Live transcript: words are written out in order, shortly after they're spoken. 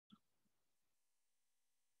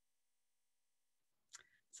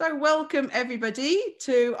So welcome everybody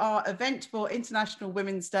to our event for International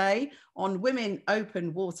Women's Day on Women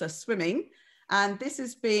Open Water Swimming. And this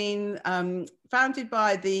has been founded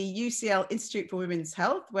by the UCL Institute for Women's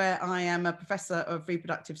Health, where I am a Professor of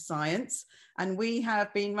Reproductive Science. And we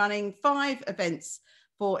have been running 5 events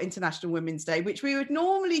for International Women's Day, which we would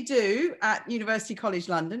normally do at University College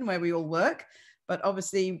London, where we all work. But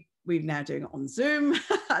obviously we're now doing it on Zoom,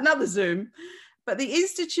 another Zoom. But the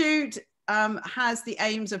Institute has the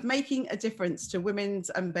aims of making a difference to women's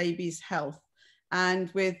and babies' health. And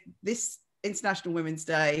with this International Women's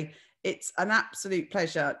Day, it's an absolute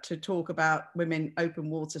pleasure to talk about women open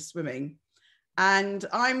water swimming. And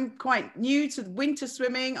I'm quite new to winter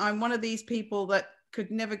swimming. I'm one of these people that could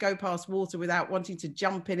never go past water without wanting to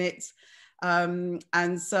jump in it.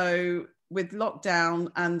 And so with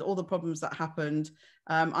lockdown and all the problems that happened,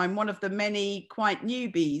 I'm one of the many quite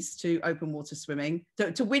newbies to open water swimming,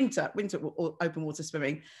 to winter open water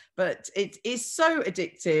swimming, but it is so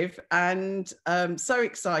addictive and so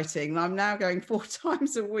exciting. I'm now going 4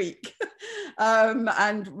 times a week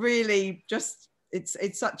and really just,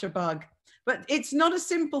 it's such a bug. But it's not a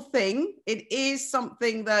simple thing. It is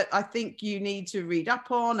something that I think you need to read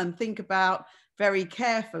up on and think about very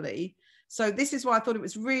carefully. So this is why I thought it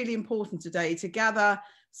was really important today to gather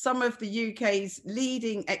some of the UK's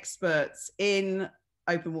leading experts in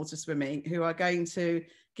open water swimming who are going to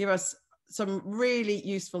give us some really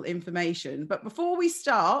useful information. But before we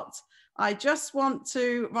start, I just want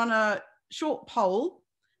to run a short poll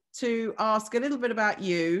to ask a little bit about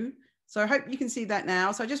you. So I hope you can see that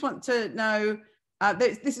now. So I just want to know,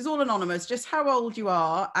 this is all anonymous, just how old you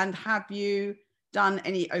are and have you done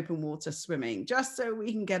any open water swimming, just so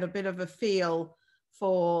we can get a bit of a feel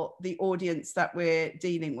for the audience that we're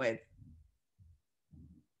dealing with.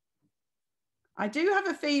 I do have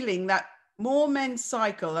a feeling that more men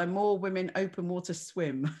cycle and more women open water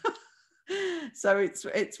swim. So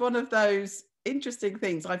it's one of those interesting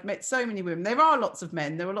things. I've met so many women. There are lots of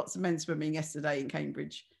men. There were lots of men swimming yesterday in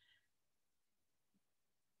Cambridge.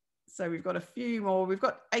 So we've got a few more. We've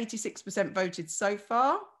got 86% voted so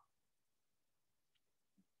far.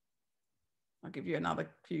 I'll give you another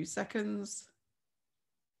few seconds.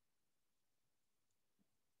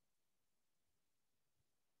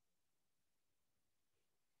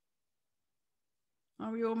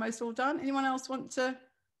 Are we almost all done? Anyone else want to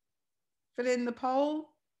fill in the poll?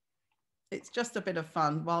 It's just a bit of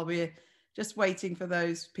fun while we're just waiting for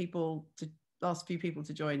those people, last few people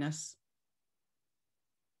to join us.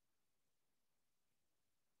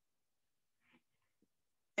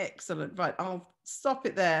 Excellent. Right, I'll stop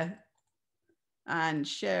it there and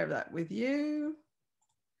share that with you.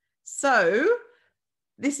 So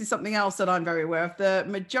this is something else that I'm very aware of. The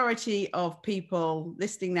majority of people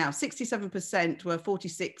listening now, 67% were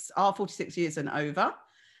 46 years and over.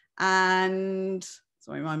 And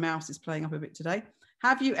sorry, my mouse is playing up a bit today.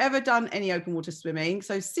 Have you ever done any open water swimming?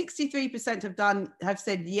 So 63% have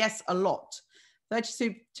said yes a lot.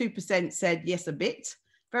 32% said yes a bit.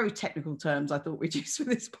 Very technical terms I thought we'd use for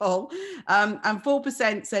this poll. And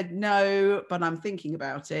 4% said no, but I'm thinking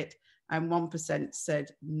about it. And 1%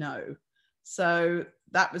 said no. So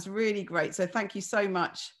that was really great. So thank you so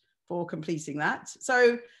much for completing that.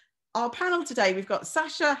 So our panel today, we've got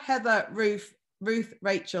Sasha, Heather, Ruth,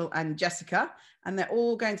 Rachel, and Jessica, and they're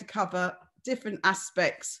all going to cover different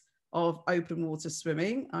aspects of open water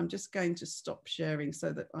swimming. I'm just going to stop sharing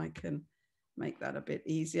so that I can make that a bit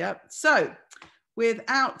easier. So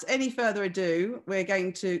without any further ado, we're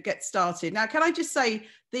going to get started. Now, can I just say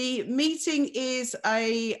the meeting is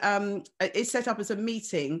set up as a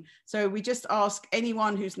meeting. So we just ask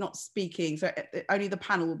anyone who's not speaking, so only the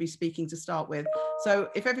panel will be speaking to start with. So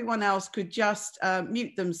if everyone else could just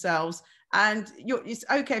mute themselves, and it's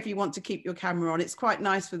okay if you want to keep your camera on. It's quite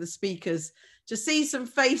nice for the speakers to see some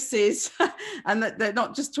faces and that they're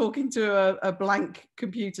not just talking to a blank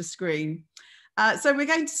computer screen. So we're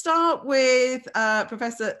going to start with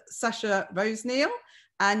Professor Sasha Roseneil,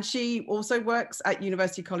 and she also works at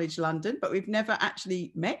University College London, but we've never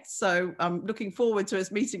actually met. So I'm looking forward to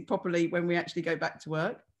us meeting properly when we actually go back to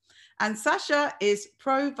work. And Sasha is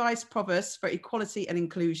Pro-Vice-Provost for Equality and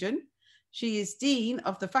Inclusion. She is Dean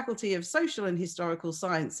of the Faculty of Social and Historical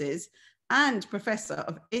Sciences and Professor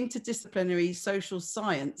of Interdisciplinary Social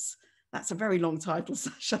Science. That's a very long title,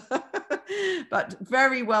 Sasha, but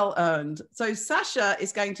very well earned. So Sasha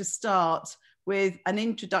is going to start with an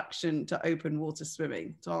introduction to open water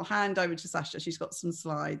swimming. So I'll hand over to Sasha. She's got some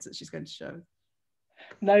slides that she's going to show.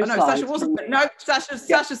 No slides. Sasha wasn't. No,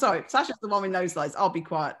 Sasha, sorry. Sasha's the one with no slides. I'll be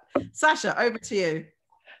quiet. Sasha, over to you.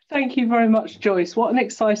 Thank you very much, Joyce. What an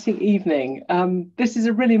exciting evening. This is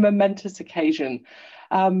a really momentous occasion.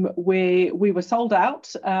 We were sold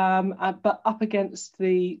out, but up against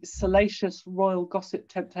the salacious royal gossip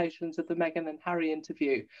temptations of the Meghan and Harry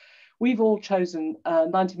interview, we've all chosen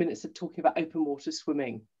 90 minutes of talking about open water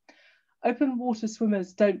swimming. Open water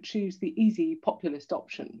swimmers don't choose the easy populist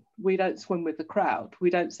option. We don't swim with the crowd.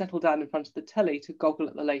 We don't settle down in front of the telly to goggle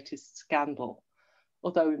at the latest scandal,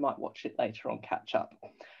 although we might watch it later on catch up.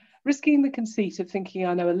 Risking the conceit of thinking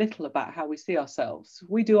I know a little about how we see ourselves,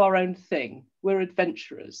 we do our own thing. We're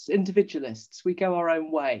adventurers, individualists, we go our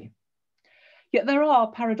own way. Yet there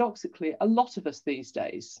are, paradoxically, a lot of us these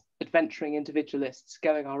days, adventuring individualists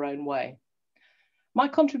going our own way. My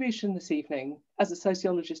contribution this evening, as a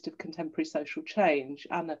sociologist of contemporary social change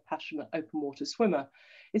and a passionate open water swimmer,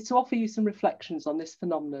 is to offer you some reflections on this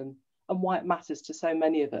phenomenon and why it matters to so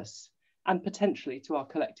many of us, and potentially to our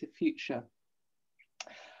collective future.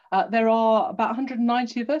 There are about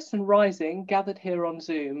 190 of us and rising gathered here on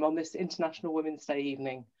Zoom on this International Women's Day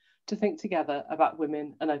evening to think together about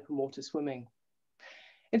women and open water swimming.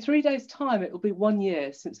 In 3 days' time, it will be 1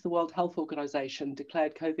 year since the World Health Organization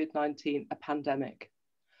declared COVID-19 a pandemic.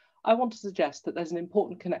 I want to suggest that there's an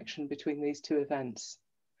important connection between these two events.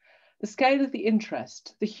 The scale of the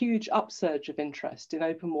interest, the huge upsurge of interest in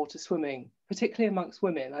open water swimming, particularly amongst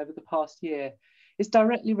women over the past year, is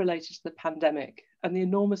directly related to the pandemic and the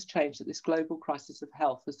enormous change that this global crisis of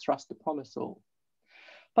health has thrust upon us all.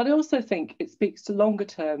 But I also think it speaks to longer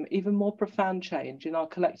term, even more profound change in our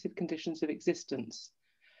collective conditions of existence,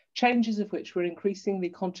 changes of which we're increasingly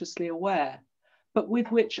consciously aware, but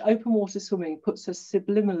with which open water swimming puts us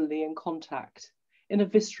subliminally in contact in a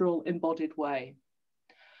visceral, embodied way.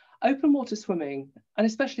 Open water swimming, and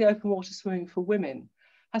especially open water swimming for women,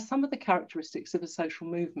 has some of the characteristics of a social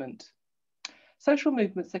movement. Social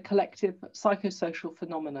movements are collective psychosocial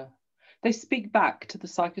phenomena. They speak back to the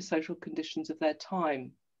psychosocial conditions of their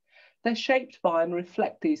time. They're shaped by and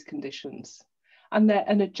reflect these conditions, and they're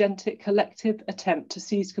an agentic collective attempt to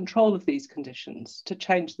seize control of these conditions, to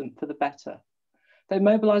change them for the better. They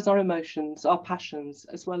mobilize our emotions, our passions,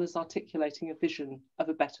 as well as articulating a vision of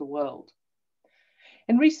a better world.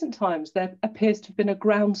 In recent times, there appears to have been a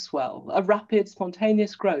groundswell, a rapid,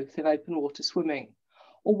 spontaneous growth in open water swimming,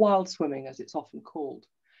 or wild swimming as it's often called,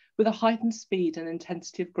 with a heightened speed and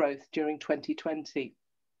intensity of growth during 2020.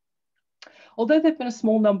 Although there have been a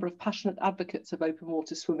small number of passionate advocates of open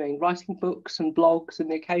water swimming, writing books and blogs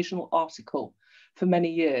and the occasional article for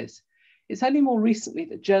many years, it's only more recently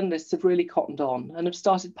that journalists have really cottoned on and have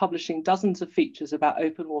started publishing dozens of features about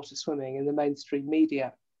open water swimming in the mainstream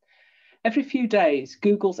media. Every few days,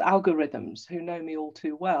 Google's algorithms, who know me all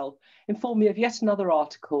too well, inform me of yet another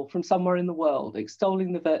article from somewhere in the world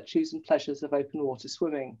extolling the virtues and pleasures of open water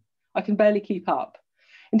swimming. I can barely keep up.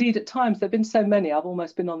 Indeed, at times there have been so many I've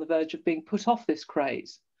almost been on the verge of being put off this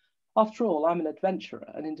craze. After all, I'm an adventurer,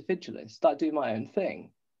 an individualist. I do my own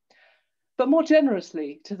thing. But more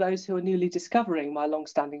generously, to those who are newly discovering my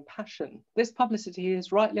long-standing passion, this publicity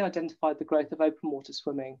has rightly identified the growth of open water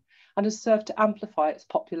swimming and has served to amplify its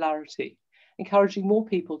popularity, encouraging more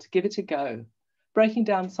people to give it a go, breaking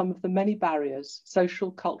down some of the many barriers, social,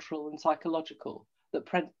 cultural, and psychological, that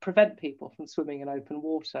prevent people from swimming in open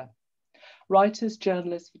water. Writers,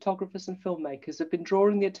 journalists, photographers, and filmmakers have been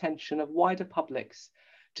drawing the attention of wider publics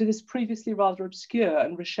to this previously rather obscure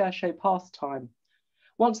and recherché pastime,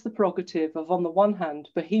 once the prerogative of, on the one hand,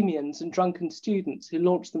 bohemians and drunken students who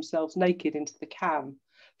launched themselves naked into the Cam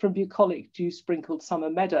from bucolic dew-sprinkled summer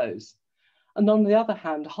meadows, and on the other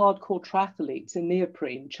hand, hardcore triathletes in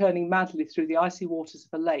neoprene churning madly through the icy waters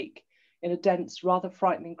of a lake in a dense, rather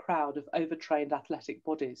frightening crowd of overtrained athletic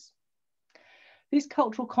bodies. These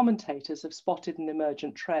cultural commentators have spotted an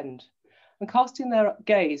emergent trend, and casting their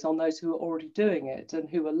gaze on those who are already doing it and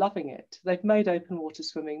who are loving it, they've made open water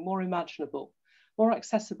swimming more imaginable, more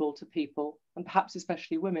accessible to people, and perhaps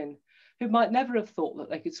especially women, who might never have thought that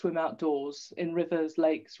they could swim outdoors in rivers,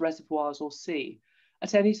 lakes, reservoirs, or sea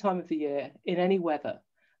at any time of the year, in any weather,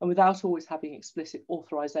 and without always having explicit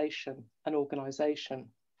authorization and organization.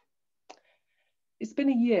 It's been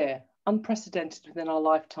a year, unprecedented within our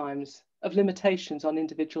lifetimes, of limitations on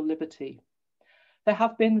individual liberty. There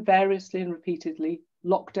have been variously and repeatedly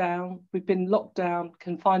lockdown. We've been locked down,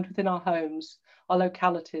 confined within our homes, our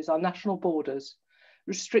localities, our national borders,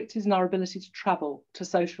 restricted in our ability to travel, to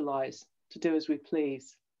socialise, to do as we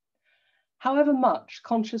please. However much,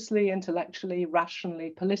 consciously, intellectually,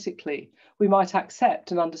 rationally, politically, we might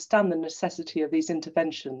accept and understand the necessity of these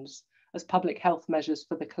interventions as public health measures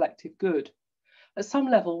for the collective good, at some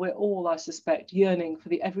level, we're all, I suspect, yearning for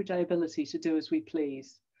the everyday ability to do as we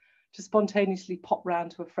please, to spontaneously pop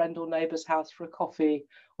round to a friend or neighbour's house for a coffee,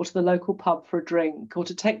 or to the local pub for a drink, or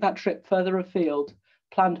to take that trip further afield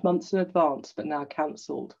planned months in advance, but now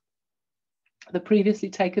cancelled. The previously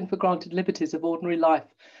taken for granted liberties of ordinary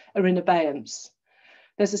life are in abeyance.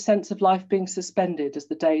 There's a sense of life being suspended as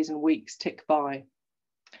the days and weeks tick by.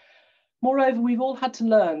 Moreover, we've all had to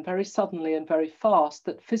learn very suddenly and very fast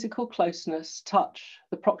that physical closeness, touch,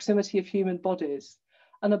 the proximity of human bodies,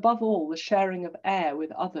 and above all, the sharing of air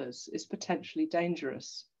with others is potentially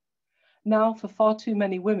dangerous. Now, for far too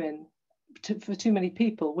many women, for too many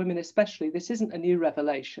people, women especially, this isn't a new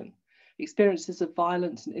revelation. Experiences of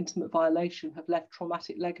violence and intimate violation have left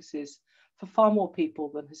traumatic legacies for far more people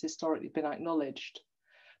than has historically been acknowledged.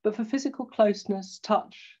 But for physical closeness,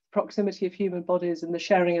 touch, proximity of human bodies and the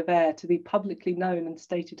sharing of air to be publicly known and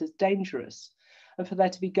stated as dangerous, and for there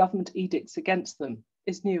to be government edicts against them,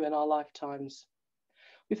 is new in our lifetimes.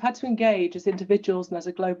 We've had to engage as individuals and as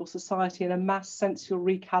a global society in a mass sensual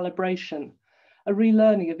recalibration, a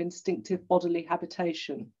relearning of instinctive bodily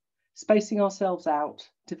habitation, spacing ourselves out,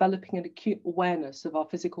 developing an acute awareness of our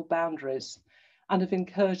physical boundaries and of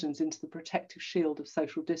incursions into the protective shield of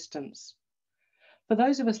social distance. For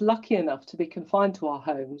those of us lucky enough to be confined to our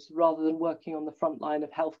homes rather than working on the front line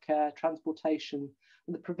of healthcare, transportation,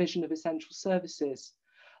 and the provision of essential services,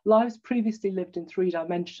 lives previously lived in 3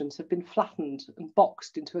 dimensions have been flattened and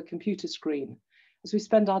boxed into a computer screen as we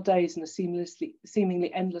spend our days in a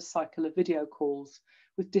seemingly endless cycle of video calls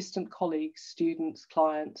with distant colleagues, students,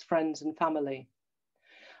 clients, friends, and family.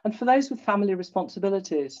 And for those with family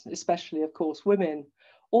responsibilities, especially, of course, women,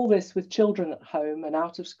 all this with children at home and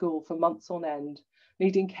out of school for months on end,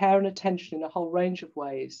 needing care and attention in a whole range of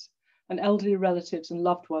ways, and elderly relatives and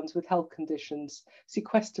loved ones with health conditions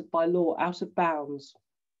sequestered by law out of bounds.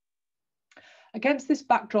 Against this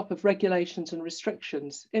backdrop of regulations and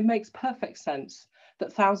restrictions, it makes perfect sense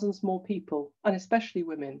that thousands more people, and especially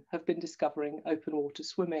women, have been discovering open water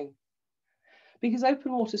swimming. Because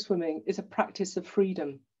open water swimming is a practice of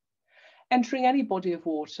freedom. Entering any body of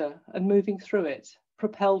water and moving through it,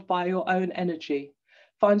 propelled by your own energy,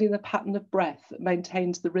 finding the pattern of breath that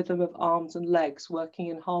maintains the rhythm of arms and legs working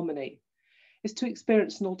in harmony, is to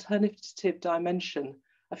experience an alternative dimension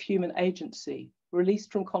of human agency,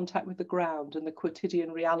 released from contact with the ground and the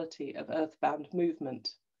quotidian reality of earthbound movement.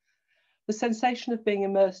 The sensation of being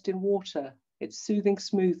immersed in water, its soothing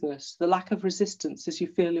smoothness, the lack of resistance as you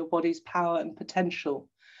feel your body's power and potential,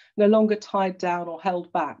 no longer tied down or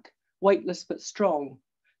held back, weightless but strong,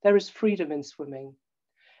 there is freedom in swimming.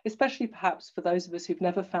 Especially perhaps for those of us who've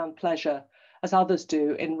never found pleasure, as others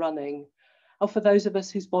do, in running, or for those of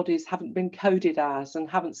us whose bodies haven't been coded as and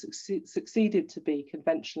haven't succeeded to be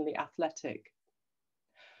conventionally athletic.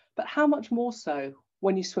 But how much more so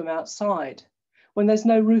when you swim outside, when there's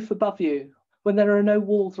no roof above you, when there are no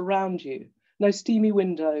walls around you, no steamy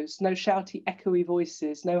windows, no shouty, echoey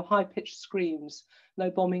voices, no high-pitched screams, no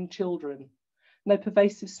bombing children, no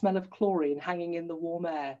pervasive smell of chlorine hanging in the warm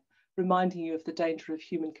air, reminding you of the danger of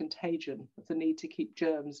human contagion, of the need to keep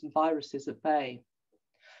germs and viruses at bay.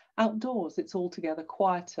 Outdoors, it's altogether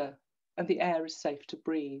quieter, and the air is safe to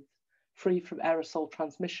breathe, free from aerosol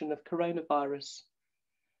transmission of coronavirus.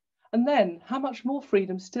 And then, how much more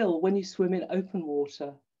freedom still when you swim in open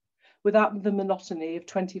water, without the monotony of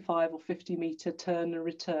 25 or 50 metre turn and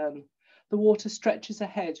return. The water stretches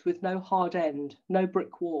ahead with no hard end, no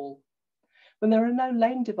brick wall. When there are no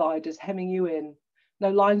lane dividers hemming you in, no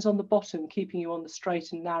lines on the bottom keeping you on the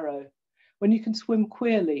straight and narrow, when you can swim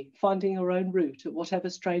queerly, finding your own route at whatever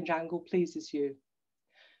strange angle pleases you.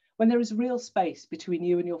 When there is real space between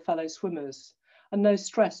you and your fellow swimmers, and no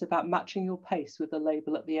stress about matching your pace with the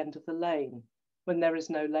label at the end of the lane, when there is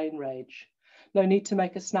no lane rage. No need to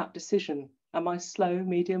make a snap decision. Am I slow,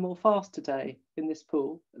 medium, or fast today in this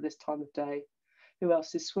pool at this time of day? Who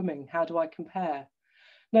else is swimming? How do I compare?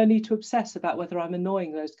 No need to obsess about whether I'm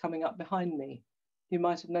annoying those coming up behind me. You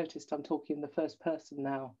might have noticed I'm talking in the first person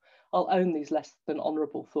now. I'll own these less than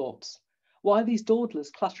honourable thoughts. Why are these dawdlers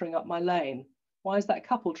cluttering up my lane? Why is that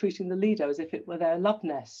couple treating the Lido as if it were their love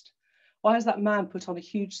nest? Why has that man put on a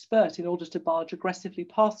huge spurt in order to barge aggressively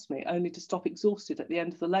past me, only to stop exhausted at the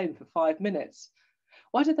end of the lane for 5 minutes?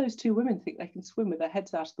 Why do those two women think they can swim with their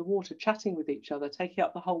heads out of the water, chatting with each other, taking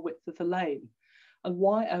up the whole width of the lane? And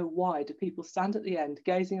why, oh why, do people stand at the end,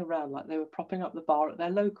 gazing around like they were propping up the bar at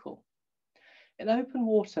their local? In open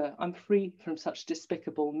water, I'm free from such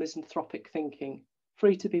despicable misanthropic thinking,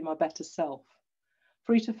 free to be my better self,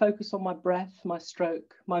 free to focus on my breath, my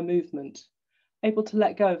stroke, my movement, able to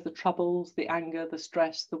let go of the troubles, the anger, the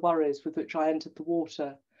stress, the worries with which I entered the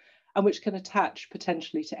water, and which can attach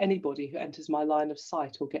potentially to anybody who enters my line of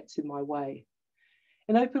sight or gets in my way.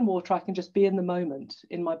 In open water, I can just be in the moment,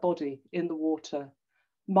 in my body, in the water.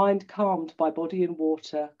 mind calmed by body in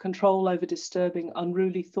water, control over disturbing,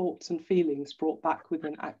 unruly thoughts and feelings brought back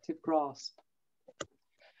within active grasp.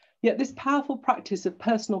 Yet this powerful practice of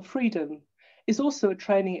personal freedom is also a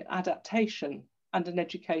training in adaptation and an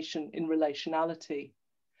education in relationality.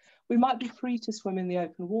 We might be free to swim in the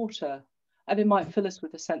open water, and it might fill us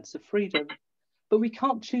with a sense of freedom, but we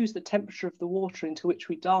can't choose the temperature of the water into which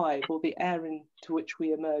we dive or the air into which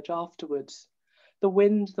we emerge afterwards. The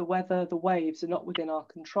wind, the weather, the waves are not within our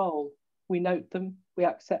control. We note them, we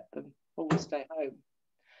accept them, or we stay home.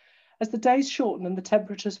 As the days shorten and the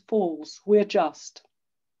temperature falls, we adjust.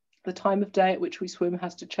 The time of day at which we swim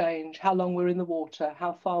has to change, how long we're in the water,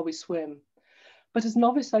 how far we swim. But as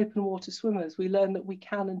novice open water swimmers, we learn that we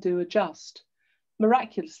can and do adjust.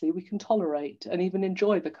 Miraculously, we can tolerate and even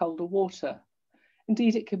enjoy the colder water.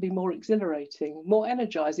 Indeed, it can be more exhilarating, more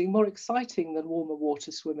energizing, more exciting than warmer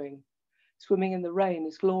water swimming. Swimming in the rain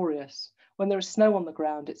is glorious. When there is snow on the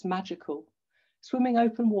ground, it's magical. Swimming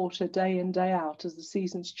open water day in, day out as the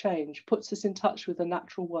seasons change puts us in touch with the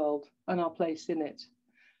natural world and our place in it.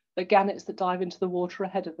 The gannets that dive into the water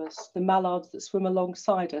ahead of us, the mallards that swim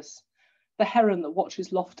alongside us, the heron that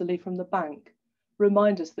watches loftily from the bank,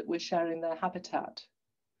 remind us that we're sharing their habitat.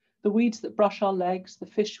 The weeds that brush our legs, the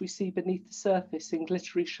fish we see beneath the surface in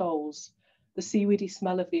glittery shoals, the seaweedy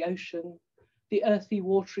smell of the ocean, the earthy,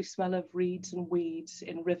 watery smell of reeds and weeds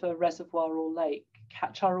in river, reservoir or lake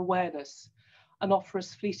catch our awareness and offer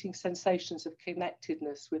us fleeting sensations of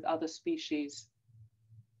connectedness with other species.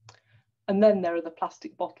 And then there are the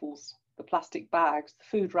plastic bottles, the plastic bags, the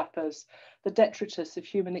food wrappers, the detritus of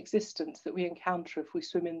human existence that we encounter if we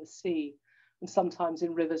swim in the sea and sometimes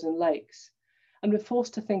in rivers and lakes. And we're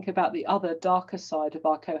forced to think about the other, darker side of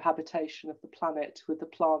our cohabitation of the planet with the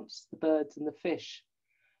plants, the birds and the fish,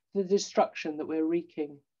 the destruction that we're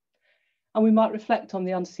wreaking. And we might reflect on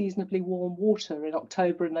the unseasonably warm water in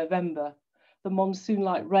October and November, the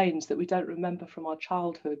monsoon-like rains that we don't remember from our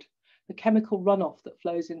childhood, the chemical runoff that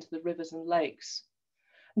flows into the rivers and lakes.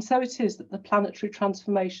 And so it is that the planetary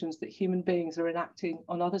transformations that human beings are enacting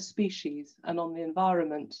on other species and on the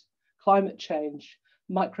environment, climate change,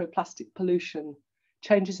 microplastic pollution,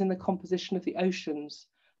 changes in the composition of the oceans,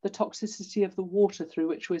 the toxicity of the water through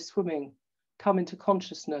which we're swimming, come into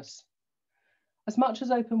consciousness. As much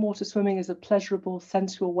as open water swimming is a pleasurable,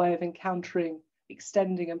 sensual way of encountering,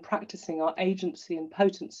 extending and practicing our agency and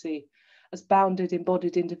potency as bounded,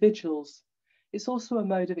 embodied individuals, it's also a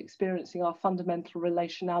mode of experiencing our fundamental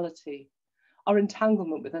relationality, our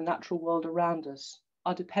entanglement with the natural world around us,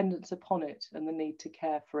 our dependence upon it and the need to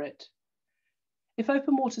care for it. If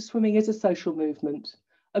open water swimming is a social movement,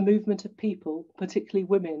 a movement of people, particularly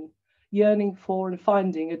women, yearning for and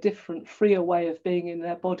finding a different, freer way of being in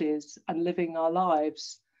their bodies and living our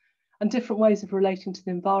lives, and different ways of relating to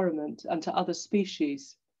the environment and to other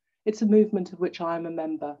species, it's a movement of which I am a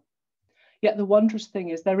member. Yet the wondrous thing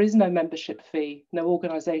is there is no membership fee, no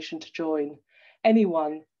organisation to join.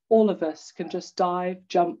 Anyone, all of us, can just dive,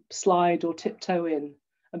 jump, slide or tiptoe in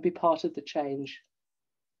and be part of the change.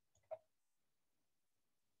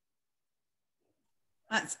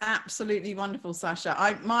 That's absolutely wonderful,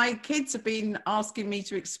 Sasha. My kids have been asking me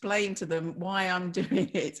to explain to them why I'm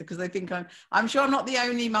doing it, because they think I'm sure I'm not the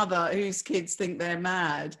only mother whose kids think they're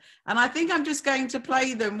mad. And I think I'm just going to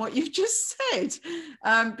play them what you've just said,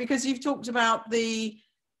 because you've talked about the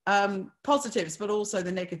positives, but also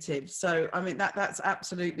the negatives. So, I mean, that's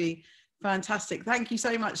absolutely fantastic. Thank you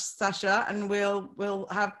so much, Sasha. And we'll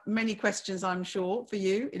have many questions, I'm sure, for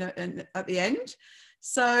you at the end.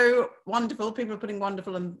 So wonderful. People are putting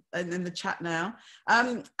wonderful in the chat now.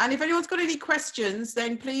 And if anyone's got any questions,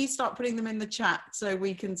 then please start putting them in the chat so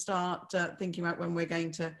we can start thinking about when we're going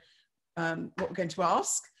to, what we're going to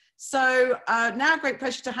ask. So now, great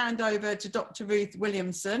pleasure to hand over to Dr. Ruth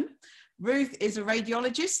Williamson. Ruth is a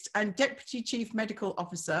radiologist and Deputy Chief Medical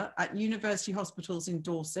Officer at University Hospitals in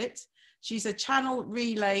Dorset. She's a channel,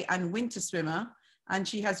 relay and winter swimmer, and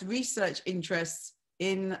she has research interests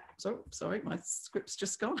in, sorry, my script's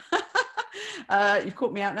just gone. You've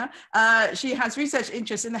caught me out now. She has research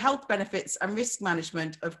interests in the health benefits and risk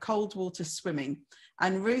management of cold water swimming.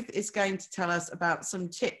 And Ruth is going to tell us about some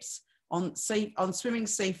tips on swimming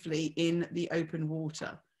safely in the open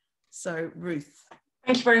water. So Ruth.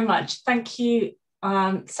 Thank you very much. Thank you,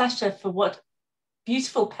 Sasha, for what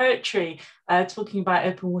beautiful poetry talking about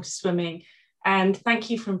open water swimming. And thank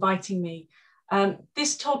you for inviting me.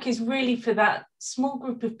 This talk is really for that small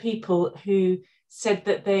group of people who said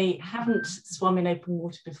that they haven't swum in open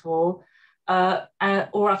water before or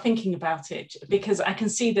are thinking about it, because I can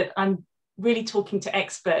see that I'm really talking to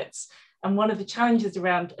experts. And one of the challenges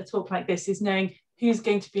around a talk like this is knowing who's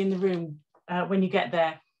going to be in the room when you get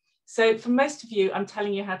there. So for most of you, I'm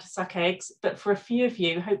telling you how to suck eggs, but for a few of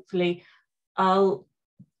you, hopefully, I'll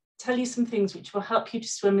tell you some things which will help you to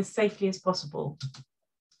swim as safely as possible.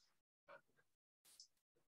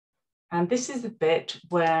 And this is the bit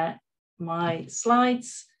where my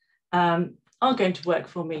slides are going to work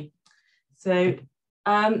for me. So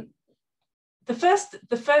the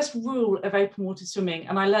first rule of open water swimming,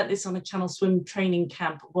 and I learnt this on a Channel Swim training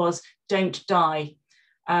camp, was don't die.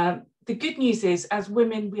 The good news is, as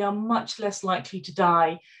women, we are much less likely to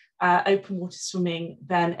die open water swimming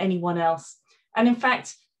than anyone else. And in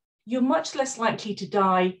fact, you're much less likely to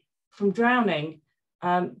die from drowning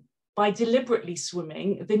by deliberately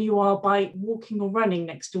swimming than you are by walking or running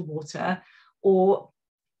next to water, or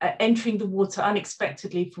entering the water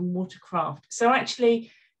unexpectedly from watercraft. So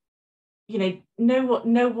actually, you know,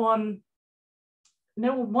 no one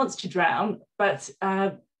wants to drown, but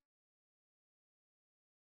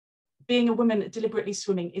being a woman deliberately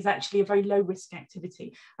swimming is actually a very low risk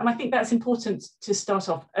activity. And I think that's important to start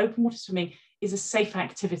off. Open water swimming is a safe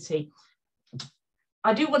activity.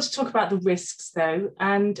 I do want to talk about the risks though.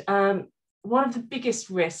 And one of the biggest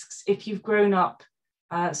risks, if you've grown up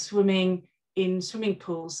swimming in swimming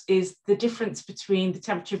pools, is the difference between the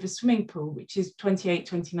temperature of a swimming pool, which is 28,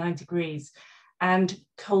 29 degrees, and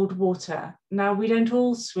cold water. Now, we don't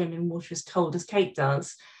all swim in water as cold as Kate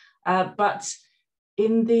does, but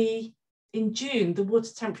in June, the water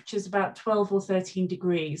temperature is about 12 or 13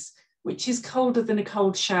 degrees, which is colder than a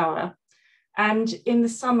cold shower. And in the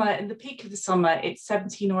summer, in the peak of the summer, it's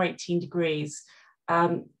 17 or 18 degrees.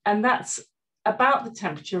 And that's about the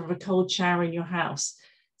temperature of a cold shower in your house.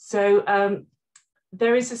 So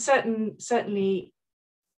there is certainly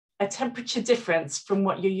a temperature difference from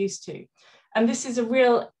what you're used to. And this is a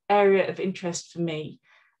real area of interest for me.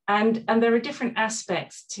 And there are different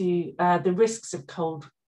aspects to the risks of cold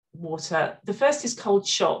water. The first is cold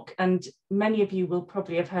shock. And many of you will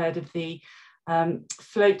probably have heard of the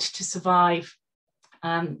Float to Survive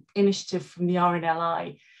initiative from the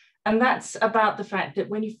RNLI. And that's about the fact that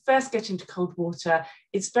when you first get into cold water,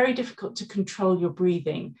 it's very difficult to control your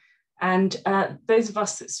breathing. And those of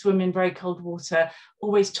us that swim in very cold water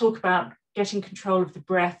always talk about getting control of the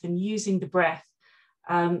breath and using the breath.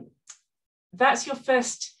 That's your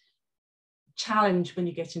first challenge when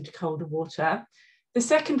you get into colder water. The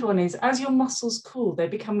second one is, as your muscles cool, they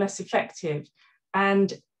become less effective.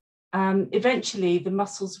 And eventually the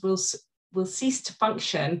muscles will cease to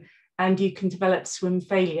function and you can develop swim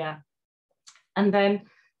failure. And then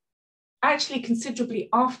actually considerably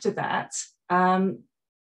after that,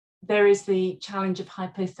 there is the challenge of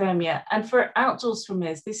hypothermia. And for outdoor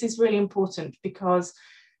swimmers, this is really important because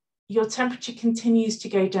your temperature continues to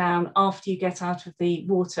go down after you get out of the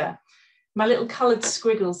water. My little coloured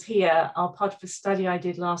squiggles here are part of a study I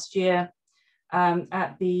did last year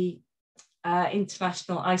at the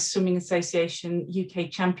International Ice Swimming Association UK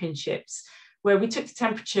Championships, where we took the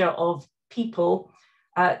temperature of people,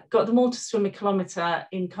 got them all to swim 1 kilometre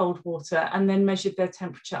in cold water, and then measured their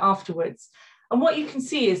temperature afterwards. And what you can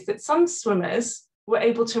see is that some swimmers were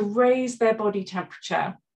able to raise their body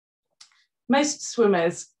temperature. Most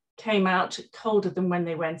swimmers came out colder than when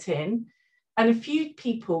they went in, and a few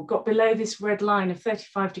people got below this red line of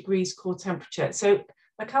 35 degrees core temperature. So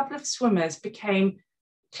a couple of swimmers became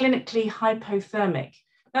clinically hypothermic.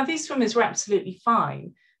 Now, these swimmers were absolutely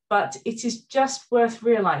fine, but it is just worth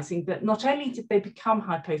realizing that not only did they become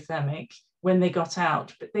hypothermic when they got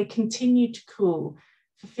out, but they continued to cool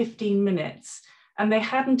for 15 minutes, and they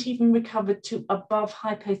hadn't even recovered to above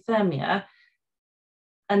hypothermia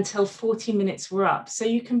until 40 minutes were up. So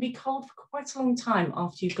you can be cold for quite a long time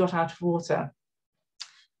after you've got out of water.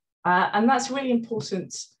 And that's really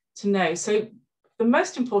important to know. So the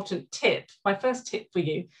most important tip, my first tip for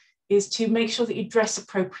you, is to make sure that you dress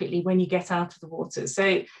appropriately when you get out of the water.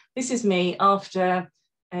 So this is me after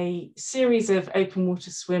a series of open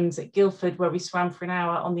water swims at Guildford, where we swam for an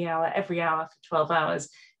hour on the hour, every hour for 12 hours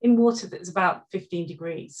in water that's about 15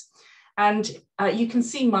 degrees. And you can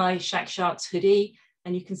see my Shaq Sharks hoodie,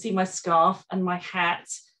 and you can see my scarf and my hat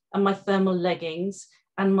and my thermal leggings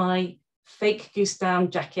and my fake goose down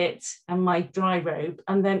jacket and my dry robe.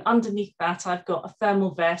 And then underneath that, I've got a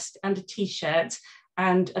thermal vest and a t-shirt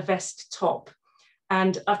and a vest top.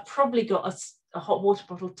 And I've probably got a hot water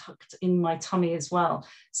bottle tucked in my tummy as well.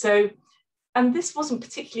 So, and this wasn't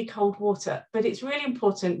particularly cold water, but it's really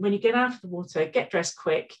important when you get out of the water, get dressed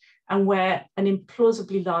quick and wear an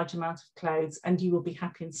implausibly large amount of clothes, and you will be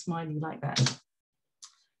happy and smiley like that.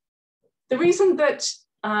 The reason that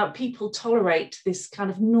people tolerate this kind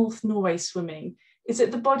of North Norway swimming is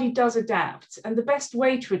that the body does adapt, and the best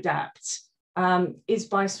way to adapt is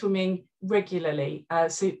by swimming regularly.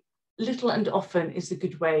 So little and often is a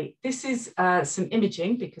good way. This is some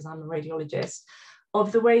imaging, because I'm a radiologist,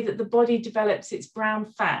 of the way that the body develops its brown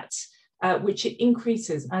fat, which it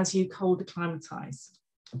increases as you cold acclimatize.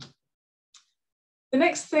 The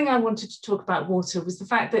next thing I wanted to talk about water was the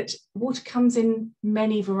fact that water comes in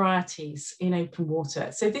many varieties in open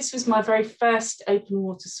water. So this was my very first open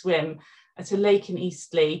water swim at a lake in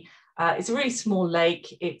Eastleigh. It's a really small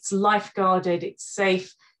lake, it's lifeguarded, it's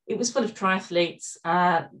safe. It was full of triathletes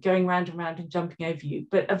going round and round and jumping over you,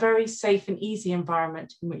 but a very safe and easy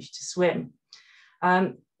environment in which to swim.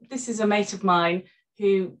 This is a mate of mine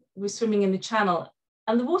who was swimming in the channel,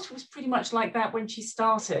 and the water was pretty much like that when she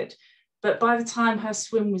started. But by the time her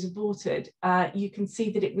swim was aborted, you can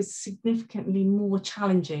see that it was significantly more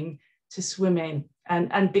challenging to swim in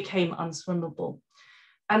and became unswimmable.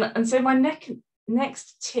 And so my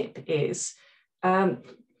next tip is,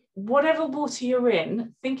 whatever water you're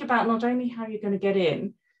in, think about not only how you're going to get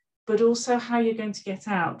in, but also how you're going to get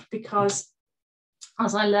out. Because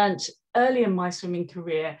as I learned early in my swimming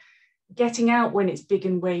career, getting out when it's big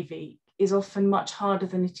and wavy is often much harder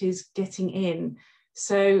than it is getting in.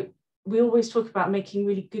 So we always talk about making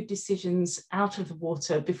really good decisions out of the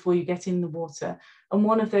water before you get in the water. And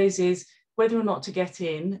one of those is whether or not to get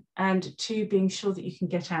in, and two, being sure that you can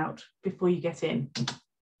get out before you get in.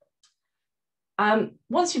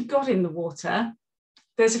 Once you've got in the water,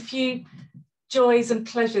 there's a few joys and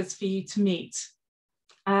pleasures for you to meet.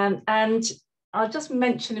 And I'll just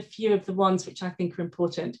mention a few of the ones which I think are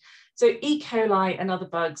important. So E. coli and other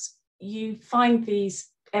bugs, you find these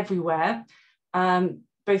everywhere,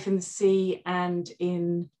 both in the sea and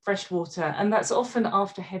in fresh water. And that's often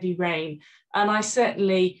after heavy rain. And I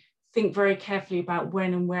certainly think very carefully about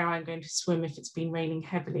when and where I'm going to swim if it's been raining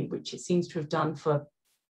heavily, which it seems to have done for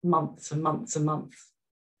months and months and months.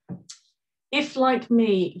 If, like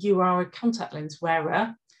me, you are a contact lens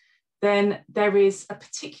wearer, then there is a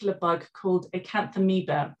particular bug called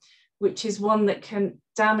acanthamoeba, which is one that can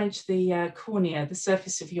damage the cornea, the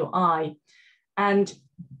surface of your eye. And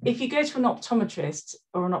if you go to an optometrist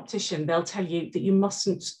or an optician, they'll tell you that you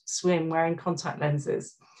mustn't swim wearing contact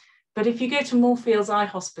lenses. But if you go to Moorfields Eye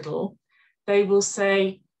Hospital, they will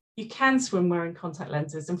say, you can swim wearing contact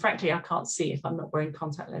lenses. And frankly, I can't see if I'm not wearing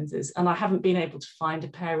contact lenses. And I haven't been able to find a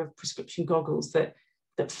pair of prescription goggles that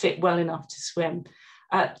fit well enough to swim.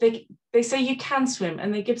 They say you can swim,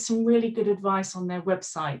 and they give some really good advice on their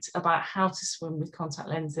website about how to swim with contact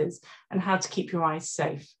lenses and how to keep your eyes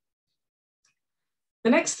safe. The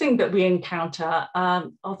next thing that we encounter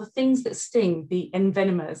are the things that sting, the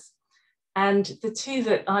envenomers. And the two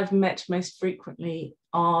that I've met most frequently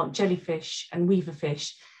are jellyfish and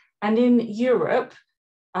weaverfish. And in Europe,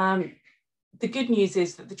 the good news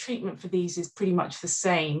is that the treatment for these is pretty much the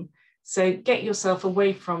same. So get yourself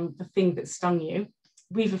away from the thing that stung you.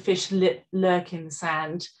 Weaverfish lurk in the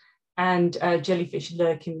sand, and jellyfish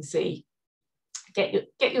lurk in the sea.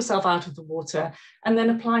 Get yourself out of the water, and then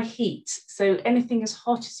apply heat. So anything as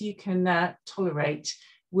hot as you can tolerate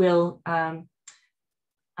will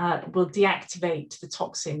deactivate the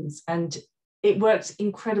toxins, and it works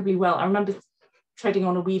incredibly well. I remember treading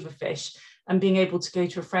on a weaverfish and being able to go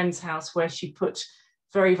to a friend's house where she put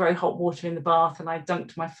very, very hot water in the bath, and I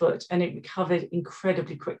dunked my foot, and it recovered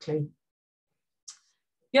incredibly quickly.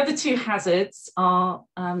 The other two hazards are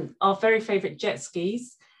our very favourite jet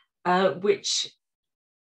skis, which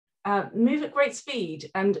move at great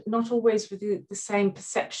speed and not always with the same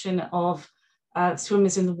perception of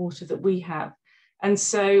swimmers in the water that we have. And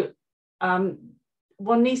so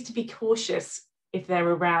one needs to be cautious if they're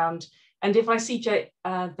around. And if I see there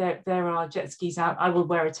are jet skis out, I will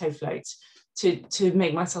wear a tow float to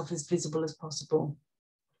make myself as visible as possible.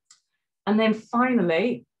 And then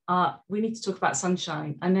finally, we need to talk about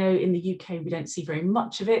sunshine. I know in the UK we don't see very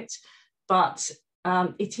much of it, but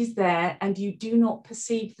it is there, and you do not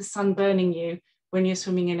perceive the sun burning you when you're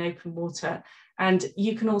swimming in open water. And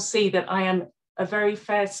you can all see that I am a very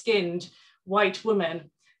fair-skinned white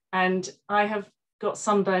woman, and I have got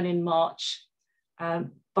sunburn in March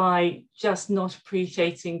by just not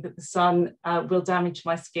appreciating that the sun will damage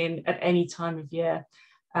my skin at any time of year.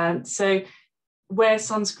 So wear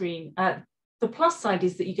sunscreen. The plus side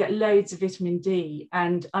is that you get loads of vitamin D,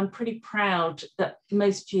 and I'm pretty proud that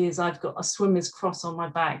most years I've got a swimmer's cross on my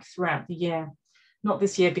back throughout the year. Not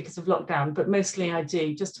this year because of lockdown, but mostly I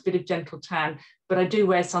do, just a bit of gentle tan, but I do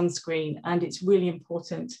wear sunscreen, and it's really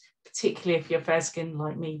important, particularly if you're fair-skinned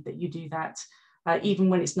like me, that you do that,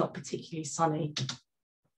 even when it's not particularly sunny.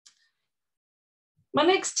 My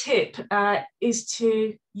next tip is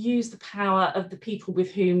to use the power of the people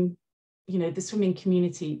with whom, the swimming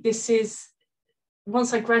community. This is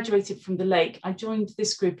once I graduated from the lake, I joined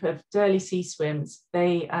this group of Durley Sea Swims.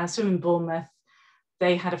 They swim in Bournemouth.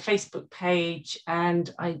 They had a Facebook page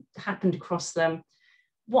and I happened across them.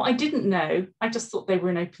 What I didn't know, I just thought they were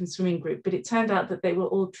an open swimming group, but it turned out that they were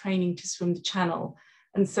all training to swim the channel.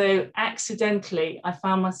 And so accidentally, I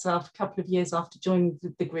found myself a couple of years after joining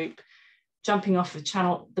the group, jumping off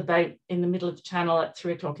the boat in the middle of the channel at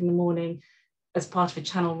 3 o'clock in the morning as part of a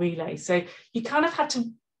channel relay. So you kind of had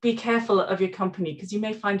to be careful of your company because you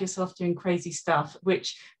may find yourself doing crazy stuff,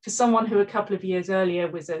 which for someone who a couple of years earlier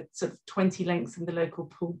was a sort of 20 lengths in the local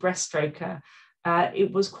pool breaststroker,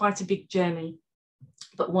 it was quite a big journey,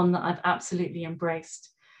 but one that I've absolutely embraced.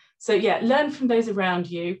 So yeah, learn from those around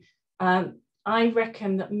you. I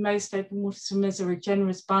reckon that most open water swimmers are a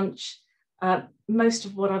generous bunch. Most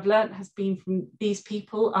of what I've learned has been from these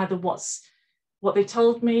people, either what they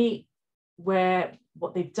told me,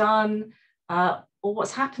 what they've done, or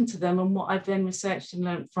what's happened to them and what I've then researched and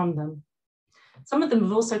learned from them. Some of them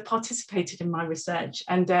have also participated in my research,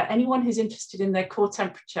 and anyone who's interested in their core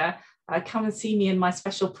temperature, come and see me in my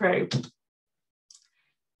special probe.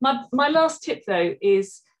 My last tip though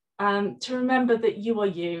is to remember that you are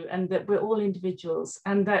you and that we're all individuals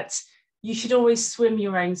and that you should always swim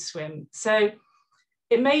your own swim. So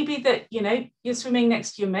it may be that, you know, you're swimming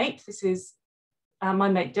next to your mate. This is my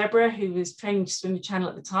mate Deborah, who was training to swim the channel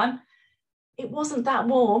at the time. It wasn't that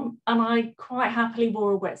warm and I quite happily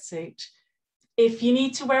wore a wetsuit. If you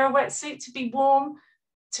need to wear a wetsuit to be warm,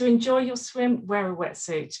 to enjoy your swim, wear a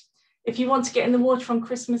wetsuit. If you want to get in the water on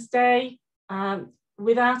Christmas Day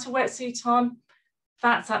without a wetsuit on,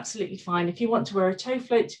 that's absolutely fine. If you want to wear a tow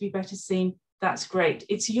float to be better seen, that's great.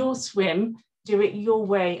 It's your swim, do it your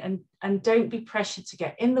way, and don't be pressured to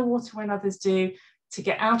get in the water when others do, to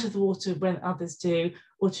get out of the water when others do,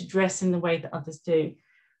 or to dress in the way that others do.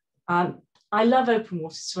 I love open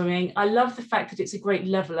water swimming. I love the fact that it's a great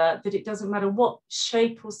leveler, that it doesn't matter what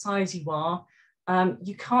shape or size you are.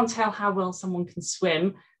 You can't tell how well someone can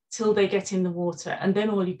swim till they get in the water, and then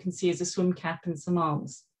all you can see is a swim cap and some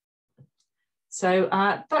arms. So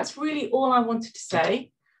that's really all I wanted to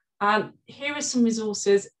say. Here are some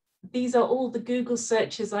resources. These are all the Google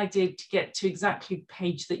searches I did to get to exactly the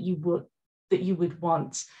page that you would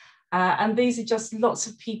want. And these are just lots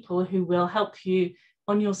of people who will help you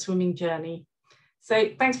on your swimming journey. So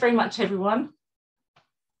thanks very much, everyone.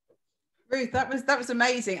 Ruth, that was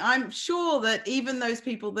amazing. I'm sure that even those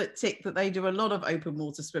people that tick that they do a lot of open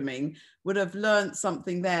water swimming would have learned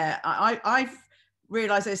something there. I've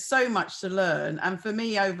realized there's so much to learn, and for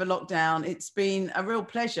me over lockdown it's been a real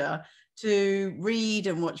pleasure to read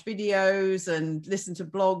and watch videos and listen to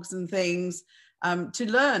blogs and things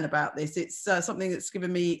to learn about this. It's something that's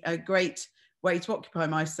given me a great way to occupy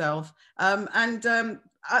myself,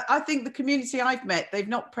 I think the community I've met, they've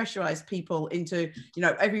not pressurized people into, you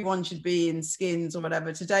know, everyone should be in skins or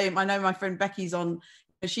whatever. Today I know my friend Becky's on,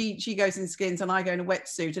 she goes in skins and I go in a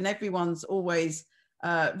wetsuit, and everyone's always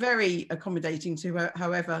very accommodating to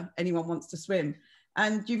however anyone wants to swim.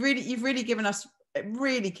 And you've really given us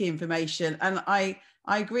really key information, and I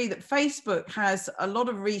agree that Facebook has a lot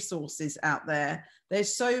of resources out there.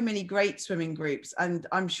 There's so many great swimming groups, and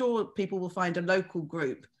I'm sure people will find a local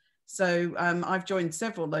group. So I've joined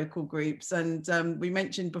several local groups, and we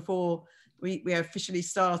mentioned before we officially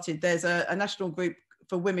started, there's a national group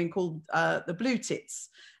for women called the Blue Tits,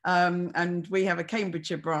 and we have a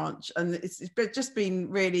Cambridgeshire branch, and it's just been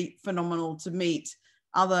really phenomenal to meet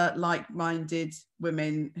other like-minded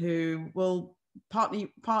women who will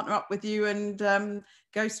partner up with you and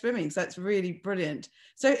go swimming. So that's really brilliant.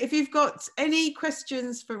 So if you've got any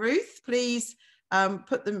questions for Ruth, please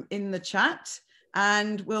put them in the chat,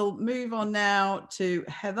 and we'll move on now to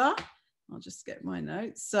Heather. I'll just get my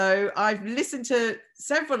notes. So I've listened to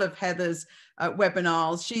several of Heather's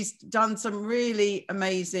webinars. She's done some really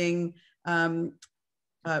amazing webinars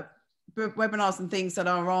and things that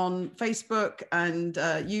are on Facebook and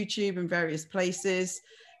YouTube and various places.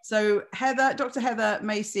 So Dr. Heather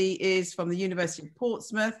Massey is from the University of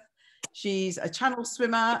Portsmouth. She's a channel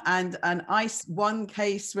swimmer and an ice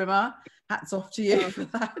 1K swimmer. Hats off to you for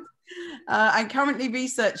that. And currently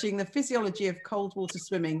researching the physiology of cold water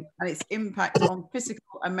swimming and its impact on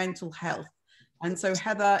physical and mental health. And so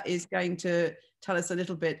Heather is going to tell us a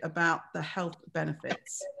little bit about the health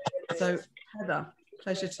benefits. So Heather,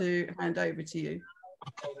 pleasure to hand over to you.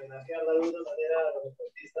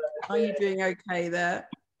 Are you doing okay there?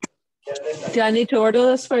 Do I need to order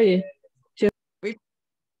this for you?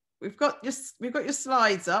 We've got your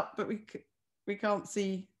slides up, but we can't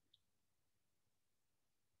see.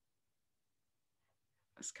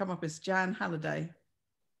 It's come up as Jan Halliday.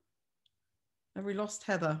 Have we lost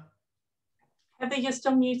Heather? Heather, you're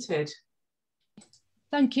still muted.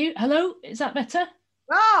 Thank you. Hello, is that better?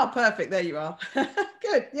 Oh, perfect. There you are.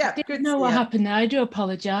 Good. Yeah, I good. didn't know what happened there. I do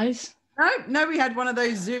apologise. No, we had one of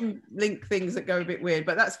those Zoom link things that go a bit weird,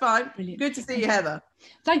 but that's fine. Brilliant. Good to see you, Heather.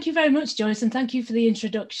 Thank you very much, Joyce, and thank you for the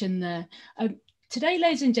introduction there. Today,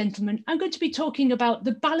 ladies and gentlemen, I'm going to be talking about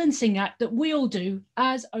the balancing act that we all do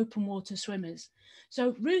as open water swimmers.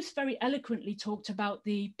 So Ruth very eloquently talked about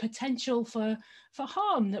the potential for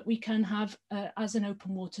harm that we can have as an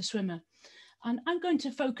open water swimmer. And I'm going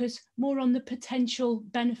to focus more on the potential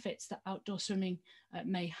benefits that outdoor swimming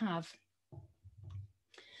may have.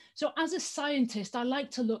 So as a scientist, I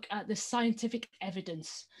like to look at the scientific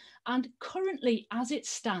evidence. And currently, as it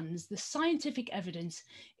stands, the scientific evidence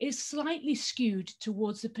is slightly skewed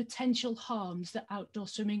towards the potential harms that outdoor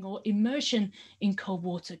swimming or immersion in cold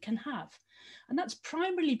water can have. And that's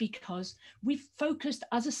primarily because we've focused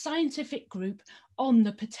as a scientific group on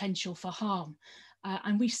the potential for harm.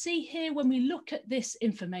 And we see here when we look at this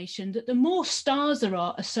information that the more stars there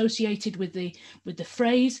are associated with the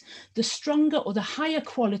phrase, the stronger or the higher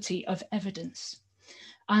quality of evidence.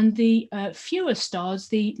 And the fewer stars,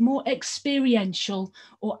 the more experiential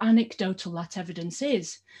or anecdotal that evidence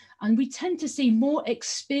is. And we tend to see more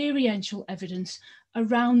experiential evidence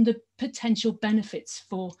around the potential benefits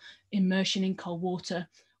for immersion in cold water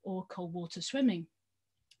or cold water swimming.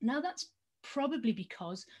 Now that's probably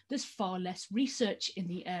because there's far less research in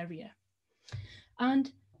the area.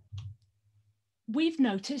 And we've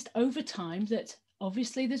noticed over time that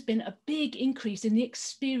obviously there's been a big increase in the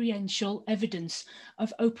experiential evidence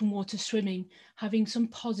of open water swimming having some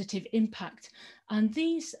positive impact. And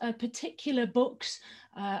these particular books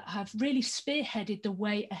have really spearheaded the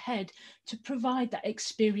way ahead to provide that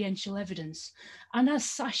experiential evidence. And as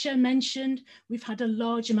Sasha mentioned, we've had a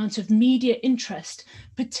large amount of media interest,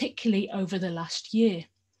 particularly over the last year.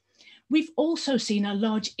 We've also seen a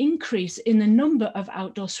large increase in the number of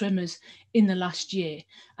outdoor swimmers in the last year.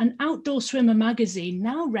 And Outdoor Swimmer magazine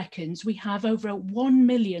now reckons we have over 1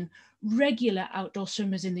 million regular outdoor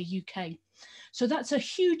swimmers in the UK. So that's a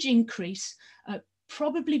huge increase,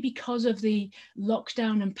 probably because of the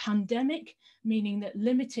lockdown and pandemic, meaning that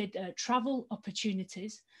limited travel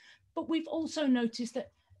opportunities. But we've also noticed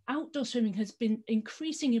that outdoor swimming has been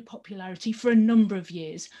increasing in popularity for a number of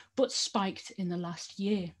years, but spiked in the last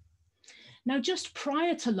year. Now, just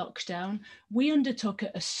prior to lockdown, we undertook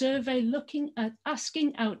a survey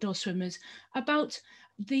asking outdoor swimmers about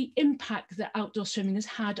the impact that outdoor swimming has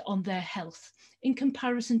had on their health in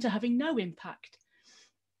comparison to having no impact.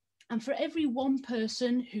 And for every one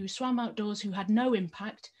person who swam outdoors who had no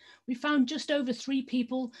impact, we found just over 3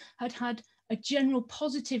 people had had a general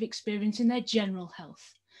positive experience in their general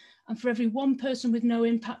health. And for every one person with no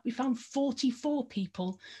impact, we found 44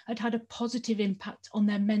 people had had a positive impact on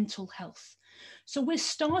their mental health. So we're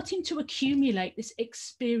starting to accumulate this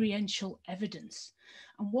experiential evidence.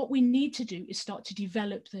 And what we need to do is start to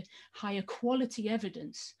develop the higher quality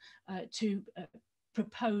evidence to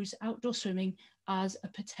propose outdoor swimming as a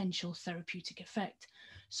potential therapeutic effect.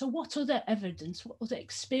 So what other evidence, what other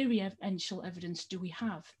experiential evidence do we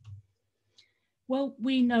have? Well,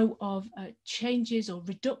 we know of changes or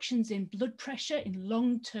reductions in blood pressure, in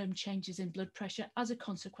long-term changes in blood pressure as a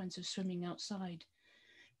consequence of swimming outside.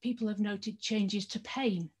 People have noted changes to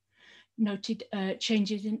pain, noted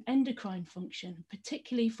changes in endocrine function,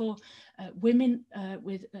 particularly for women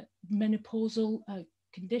with menopausal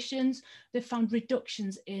conditions. They've found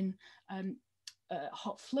reductions in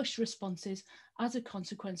hot flush responses as a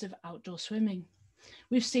consequence of outdoor swimming.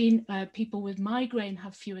 We've seen people with migraine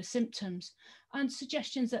have fewer symptoms, and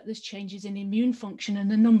suggestions that there's changes in immune function and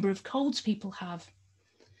the number of colds people have.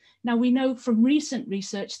 Now, we know from recent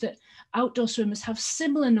research that outdoor swimmers have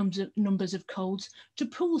similar numbers of colds to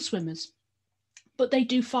pool swimmers, but they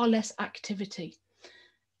do far less activity.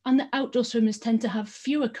 And the outdoor swimmers tend to have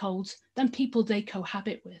fewer colds than people they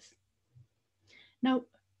cohabit with. Now,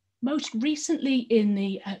 most recently in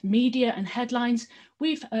the media and headlines,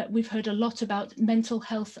 we've heard a lot about mental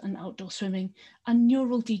health and outdoor swimming and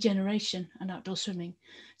neural degeneration and outdoor swimming.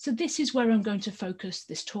 So this is where I'm going to focus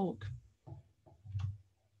this talk.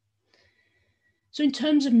 So in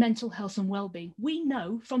terms of mental health and well-being, we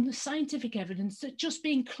know from the scientific evidence that just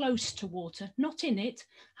being close to water, not in it,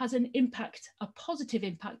 has an impact, a positive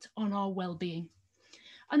impact on our well-being.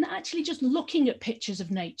 And actually just looking at pictures of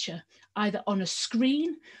nature, either on a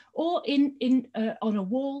screen or on a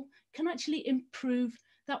wall, can actually improve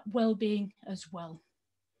that well-being as well.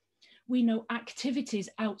 We know activities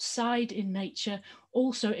outside in nature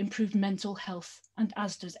also improve mental health, and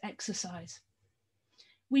as does exercise.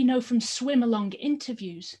 We know from swim along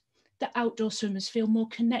interviews that outdoor swimmers feel more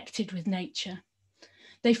connected with nature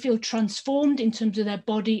They feel transformed in terms of their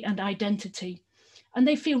body and identity, and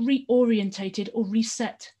they feel reorientated or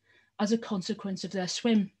reset as a consequence of their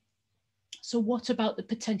swim. So what about the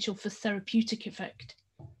potential for therapeutic effect?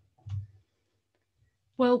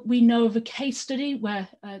 Well, we know of a case study where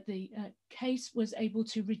the case was able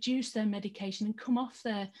to reduce their medication and come off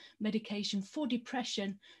their medication for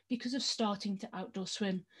depression because of starting to outdoor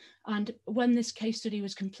swim. And when this case study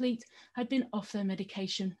was complete, had been off their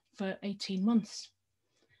medication for 18 months.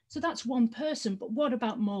 So that's one person, but what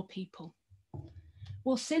about more people?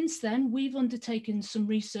 Well, since then, we've undertaken some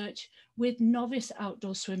research with novice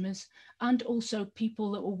outdoor swimmers and also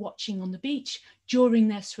people that were watching on the beach during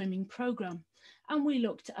their swimming program. And we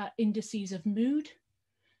looked at indices of mood,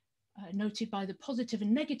 noted by the positive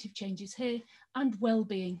and negative changes here, and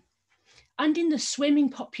well-being. And in the swimming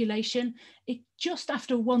population, just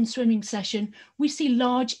after one swimming session, we see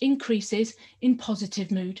large increases in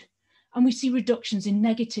positive mood, and we see reductions in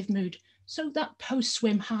negative mood. So that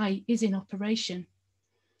post-swim high is in operation.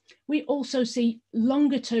 We also see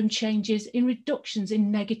longer-term changes in reductions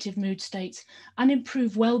in negative mood states and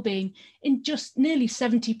improved well-being in just nearly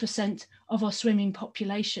 70% of our swimming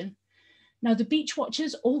population. Now, the beach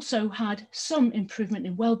watchers also had some improvement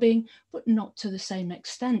in well-being, but not to the same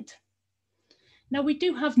extent. Now, we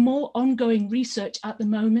do have more ongoing research at the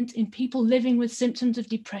moment in people living with symptoms of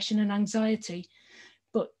depression and anxiety,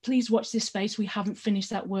 but please watch this space. We haven't finished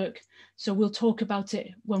that work, so we'll talk about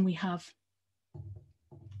it when we have.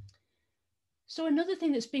 So another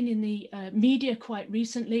thing that's been in the media quite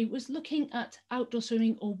recently was looking at outdoor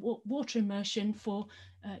swimming or water immersion for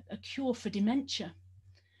a cure for dementia.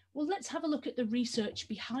 Well, let's have a look at the research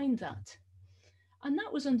behind that. And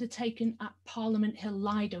that was undertaken at Parliament Hill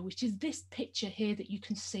Lido, which is this picture here that you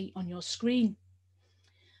can see on your screen.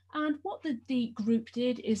 And what the group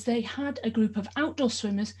did is they had a group of outdoor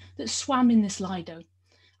swimmers that swam in this Lido.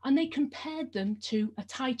 And they compared them to a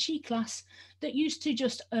Tai Chi class that used to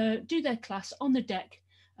just do their class on the deck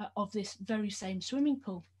of this very same swimming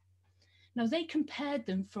pool. Now they compared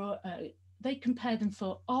them for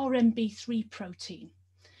RMB3 protein,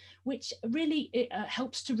 which really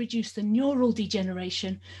helps to reduce the neural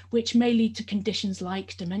degeneration, which may lead to conditions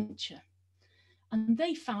like dementia. And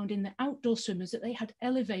they found in the outdoor swimmers that they had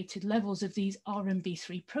elevated levels of these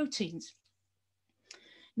RMB3 proteins.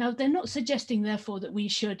 Now, they're not suggesting, therefore, that we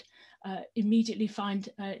should immediately find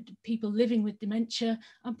people living with dementia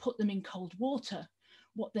and put them in cold water.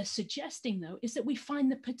 What they're suggesting, though, is that we find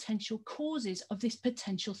the potential causes of this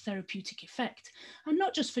potential therapeutic effect, and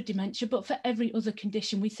not just for dementia, but for every other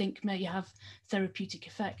condition we think may have therapeutic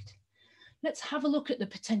effect. Let's have a look at the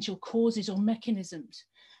potential causes or mechanisms.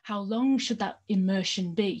 How long should that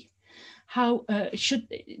immersion be? How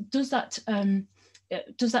does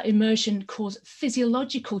that immersion cause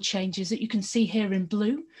physiological changes that you can see here in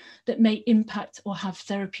blue that may impact or have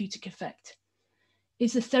therapeutic effect?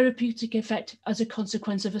 Is the therapeutic effect as a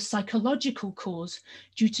consequence of a psychological cause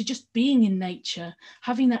due to just being in nature,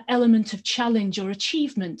 having that element of challenge or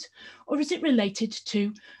achievement? Or is it related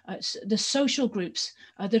to the social groups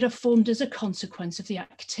that are formed as a consequence of the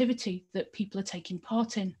activity that people are taking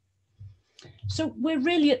part in? So we're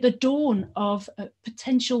really at the dawn of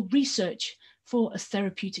potential research for a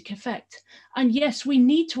therapeutic effect. And yes, we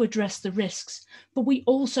need to address the risks, but we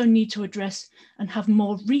also need to address and have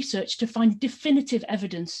more research to find definitive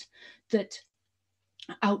evidence that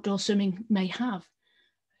outdoor swimming may have.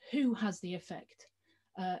 Who has the effect?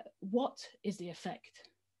 What is the effect?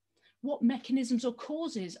 What mechanisms or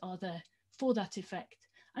causes are there for that effect?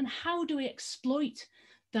 And how do we exploit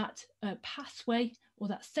that pathway or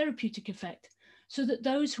that therapeutic effect so that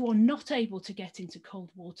those who are not able to get into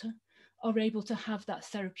cold water are able to have that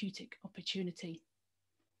therapeutic opportunity?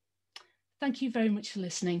 Thank you very much for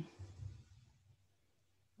listening.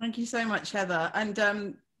 Thank you so much, Heather.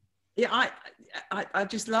 And yeah, I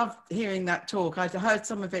just love hearing that talk. I heard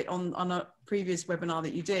some of it on a previous webinar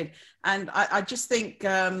that you did. And I just think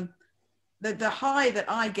the high that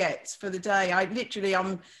I get for the day,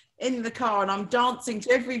 I'm in the car and I'm dancing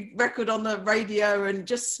to every record on the radio and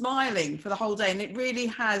just smiling for the whole day. And it really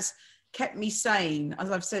has kept me sane.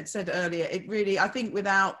 As I've said earlier, it really, I think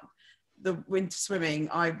without the winter swimming,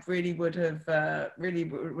 I really would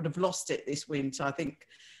have lost it this winter. I think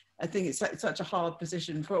it's such a hard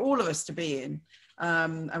position for all of us to be in,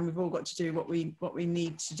 and we've all got to do what we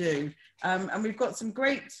need to do. And we've got some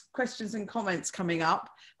great questions and comments coming up,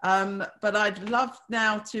 but I'd love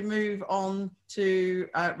now to move on to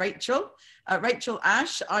Rachel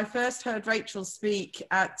Ashe. I first heard Rachel speak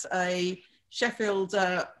at a Sheffield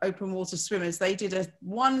open water swimmers. They did a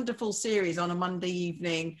wonderful series on a Monday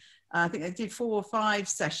evening. I think they did 4 or 5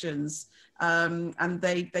 sessions, and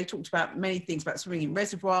they talked about many things, about swimming in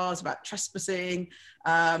reservoirs, about trespassing,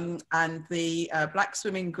 and the Black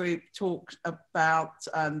Swimming Group talked about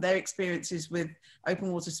their experiences with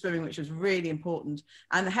open water swimming, which was really important.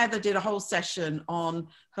 And Heather did a whole session on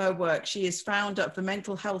her work. She is founder of the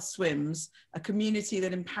Mental Health Swims, a community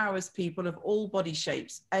that empowers people of all body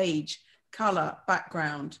shapes, age, colour,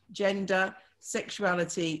 background, gender,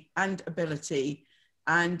 sexuality and ability.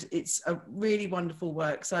 And it's a really wonderful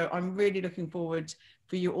work. So I'm really looking forward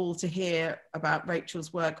for you all to hear about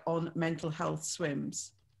Rachel's work on mental health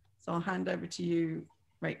swims. So I'll hand over to you,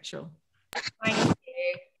 Rachel. Thank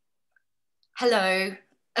you. Hello.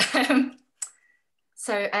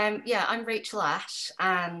 Yeah, I'm Rachel Ashe,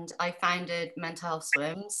 and I founded Mental Health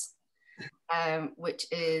Swims, which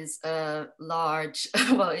is a large,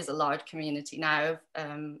 well, it is a large community now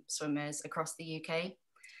of swimmers across the UK.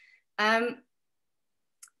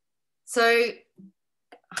 So,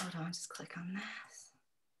 hold on, I'll just click on this.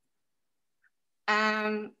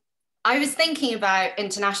 I was thinking about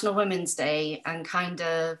International Women's Day and kind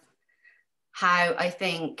of how I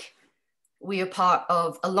think we are part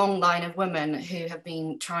of a long line of women who have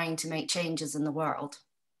been trying to make changes in the world,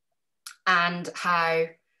 and how,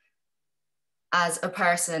 as a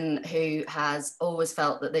person who has always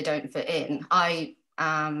felt that they don't fit in, I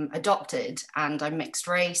am adopted and I'm mixed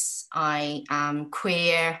race, I am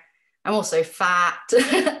queer, I'm also fat,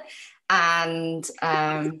 and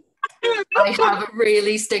I have a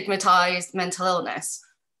really stigmatized mental illness,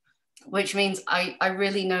 which means I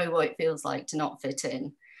really know what it feels like to not fit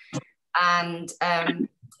in. And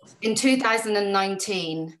in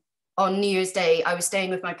 2019, on New Year's Day, I was staying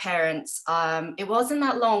with my parents. It wasn't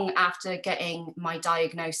that long after getting my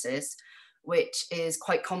diagnosis, which is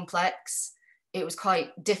quite complex. It was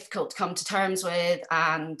quite difficult to come to terms with,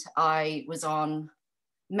 and I was on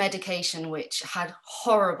medication which had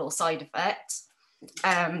horrible side effects.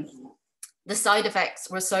 The side effects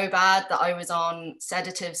were so bad that I was on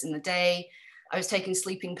sedatives in the day, I was taking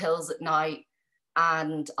sleeping pills at night,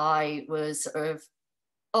 and I was sort of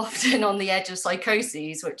often on the edge of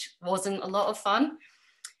psychoses, which wasn't a lot of fun.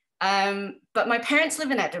 But my parents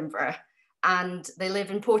live in Edinburgh, and they live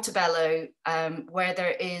in Portobello, where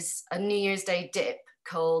there is a New Year's Day dip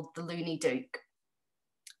called the Looney Duke.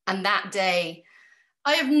 And that day,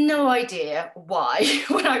 I have no idea why,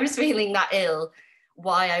 when I was feeling that ill,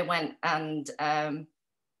 why I went and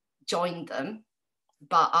joined them.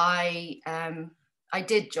 But I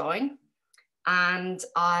did join, and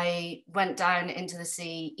I went down into the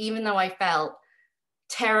sea, even though I felt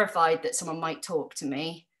terrified that someone might talk to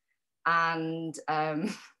me, and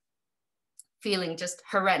feeling just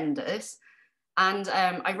horrendous. And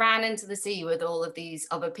I ran into the sea with all of these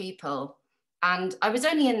other people, and I was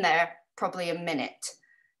only in there probably a minute,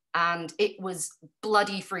 and it was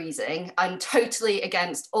bloody freezing. I'm totally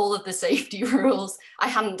against all of the safety rules. I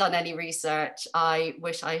hadn't done any research. I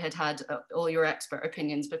wish I had had all your expert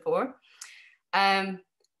opinions before.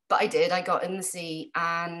 But I did, I got in the sea,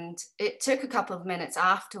 and it took a couple of minutes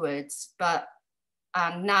afterwards, but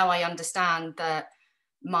now I understand that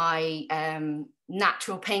my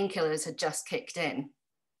natural painkillers had just kicked in.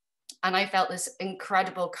 And I felt this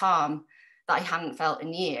incredible calm that I hadn't felt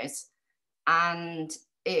in years. And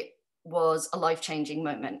it was a life-changing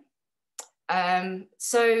moment.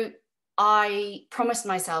 So I promised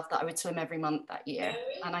myself that I would swim every month that year,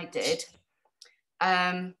 and I did.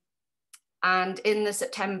 And in the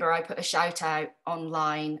September, I put a shout out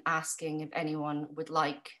online asking if anyone would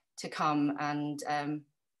like to come and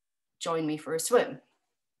join me for a swim.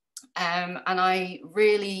 And I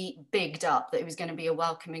really bigged up that it was going to be a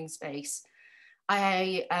welcoming space.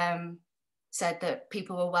 I said that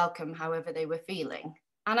people were welcome however they were feeling.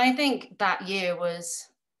 And I think that year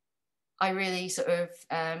I really sort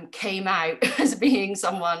of came out as being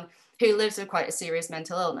someone who lives with quite a serious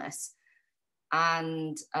mental illness.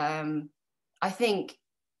 And I think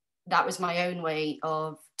that was my own way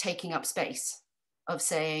of taking up space, of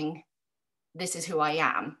saying, this is who I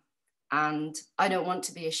am, and I don't want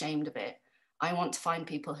to be ashamed of it. I want to find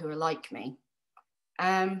people who are like me.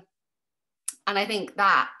 And I think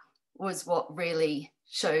that was what really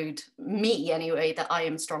showed me anyway, that I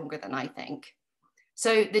am stronger than I think.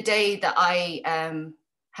 So the day that I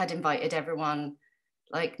had invited everyone,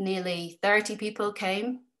 like nearly 30 people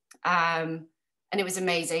came, and it was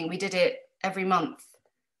amazing. We did it every month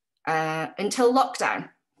until lockdown.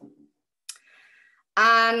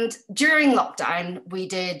 And during lockdown, we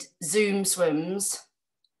did Zoom swims,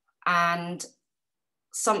 and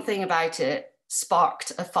something about it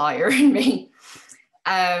sparked a fire in me.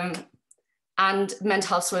 And Mental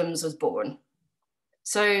Health Swims was born.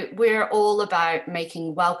 So we're all about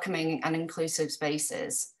making welcoming and inclusive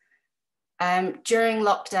spaces. During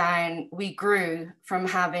lockdown, we grew from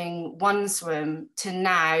having one swim to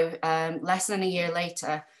now, less than a year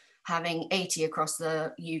later, having 80 across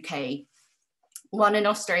the UK, one in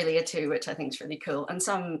Australia too, which I think is really cool, and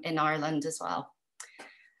some in Ireland as well.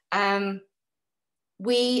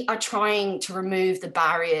 We are trying to remove the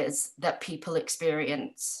barriers that people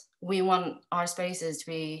experience. We want our spaces to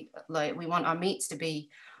be like, we want our meets to be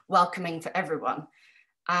welcoming for everyone.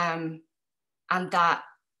 And that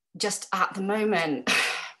just at the moment,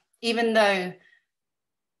 even though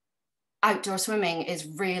outdoor swimming is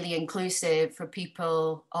really inclusive for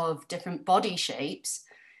people of different body shapes,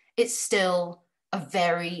 it's still a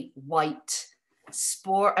very white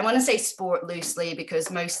sport. I want to say sport loosely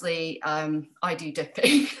because mostly I do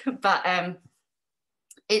dipping, but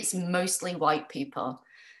it's mostly white people.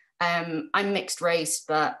 I'm mixed race,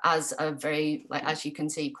 but as a very, like, as you can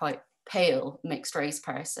see, quite pale mixed race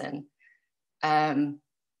person,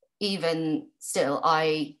 even still,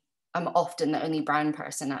 I am often the only brown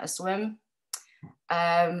person at a swim.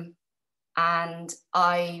 And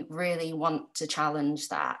I really want to challenge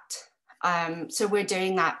that. So we're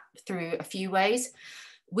doing that through a few ways.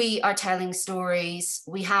 We are telling stories.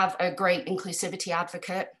 We have a great inclusivity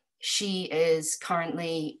advocate. She is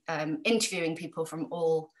currently interviewing people from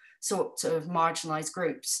all sorts of marginalized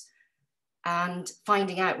groups and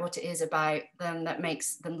finding out what it is about them that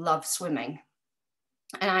makes them love swimming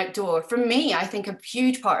and outdoor. For me, I think a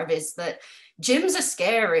huge part of it is that gyms are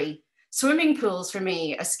scary. Swimming pools for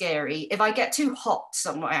me are scary. If I get too hot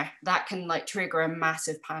somewhere, that can like trigger a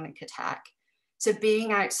massive panic attack. So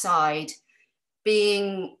being outside,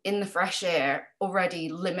 being in the fresh air already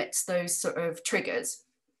limits those sort of triggers.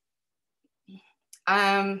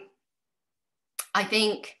 I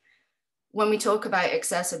think when we talk about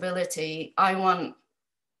accessibility, I want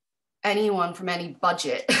anyone from any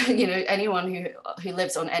budget, you know, anyone who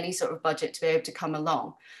lives on any sort of budget to be able to come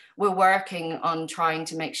along. We're working on trying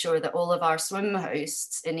to make sure that all of our swim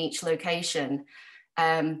hosts in each location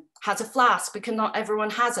has a flask, because not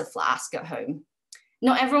everyone has a flask at home.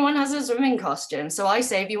 Not everyone has a swimming costume. So I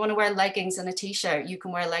say, if you want to wear leggings and a t-shirt, you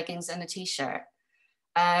can wear leggings and a t-shirt.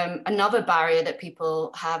 Another barrier that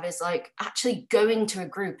people have is like actually going to a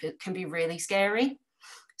group. It can be really scary.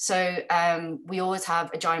 So we always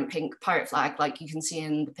have a giant pink pirate flag, like you can see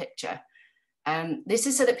in the picture. This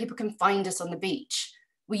is so that people can find us on the beach.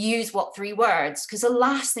 We use what 3 words, because the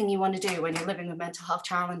last thing you want to do when you're living with mental health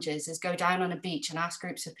challenges is go down on a beach and ask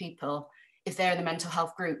groups of people if they're the mental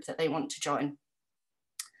health group that they want to join.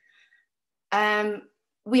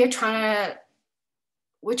 We're trying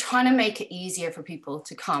to make it easier for people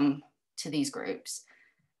to come to these groups.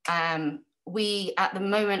 We at the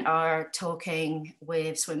moment are talking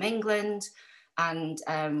with Swim England, and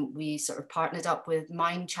we sort of partnered up with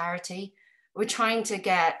Mind Charity. We're trying to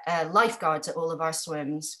get lifeguards at all of our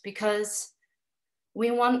swims, because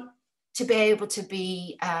we want to be able to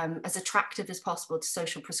be as attractive as possible to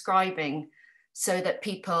social prescribing, so that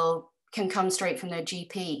people can come straight from their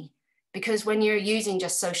GP. Because when you're using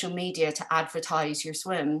just social media to advertise your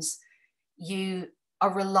swims, you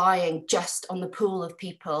are relying just on the pool of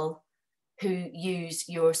people who use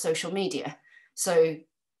your social media. So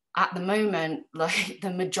at the moment, like the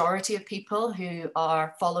majority of people who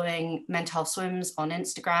are following mental health swims on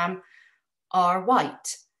Instagram are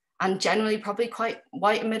white, and generally probably quite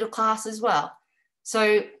white and middle class as well.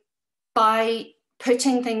 So by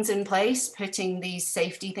putting things in place, putting these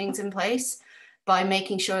safety things in place, by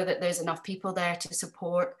making sure that there's enough people there to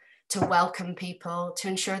support, to welcome people, to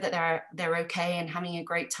ensure that they're okay and having a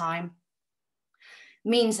great time,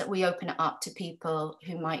 means that we open it up to people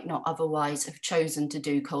who might not otherwise have chosen to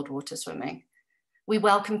do cold water swimming. We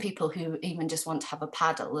welcome people who even just want to have a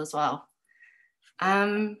paddle as well.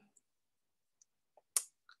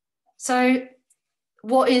 So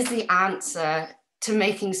what is the answer to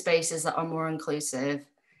making spaces that are more inclusive?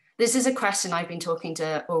 This is a question I've been talking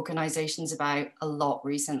to organizations about a lot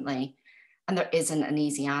recently, and there isn't an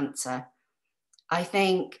easy answer. I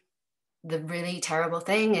think the really terrible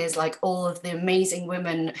thing is, like, all of the amazing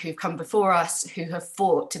women who've come before us who have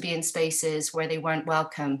fought to be in spaces where they weren't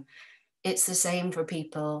welcome. It's the same for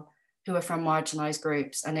people who are from marginalized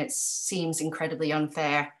groups, and it seems incredibly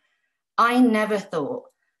unfair. I never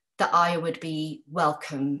thought that I would be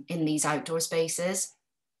welcome in these outdoor spaces.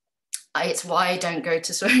 It's why I don't go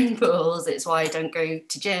to swimming pools. It's why I don't go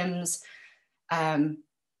to gyms.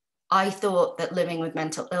 I thought that living with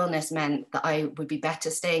mental illness meant that I would be better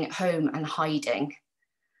staying at home and hiding.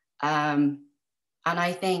 And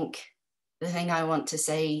I think the thing I want to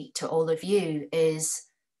say to all of you is,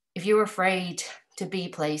 if you're afraid to be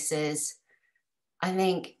places. I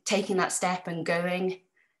think taking that step and going,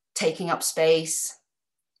 taking up space,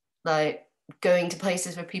 like going to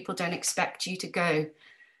places where people don't expect you to go,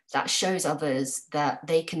 that shows others that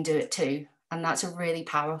they can do it too. And that's a really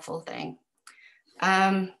powerful thing.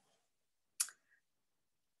 I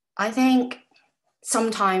think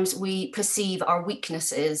sometimes we perceive our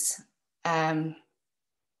weaknesses,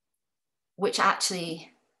 which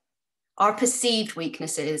actually, our perceived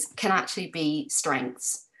weaknesses can actually be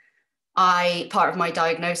strengths. Part of my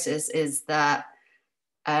diagnosis is that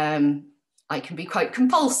I can be quite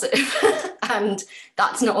compulsive and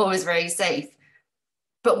that's not always very safe.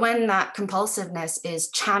 But when that compulsiveness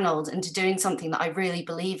is channeled into doing something that I really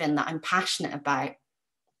believe in, that I'm passionate about,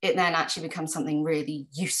 it then actually becomes something really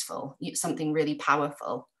useful, something really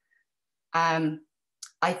powerful.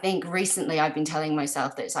 I think recently I've been telling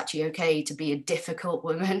myself that it's actually okay to be a difficult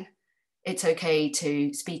woman. It's okay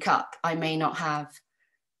to speak up. I may not have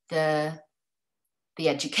the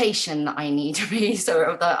education that I need to be, sort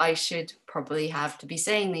of, that I should probably have to be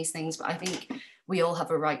saying these things, but I think we all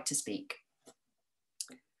have a right to speak.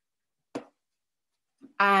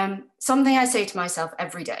 Something I say to myself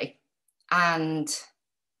every day, and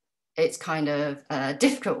it's kind of a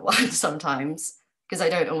difficult one sometimes because I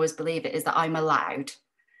don't always believe it, is that I'm allowed.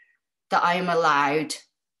 That I am allowed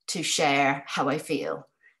to share how I feel.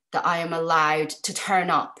 That I am allowed to turn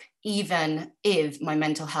up even if my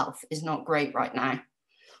mental health is not great right now.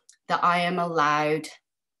 That I am allowed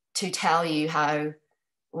to tell you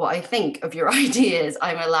what I think of your ideas.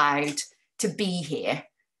 I'm allowed to be here.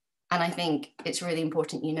 And I think it's really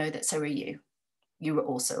important you know that so are you. You were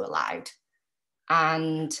also allowed.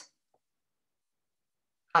 And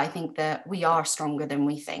I think that we are stronger than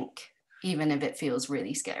we think, even if it feels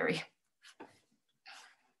really scary.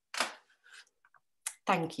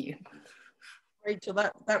 Thank you. Rachel,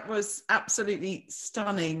 that was absolutely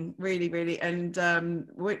stunning, really, really. And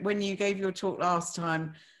when you gave your talk last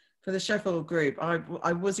time for the Sheffield group,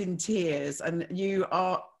 I was in tears, and you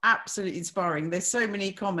are absolutely inspiring. There's so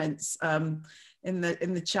many comments in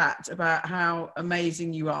the chat about how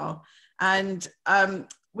amazing you are. And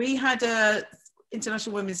we had a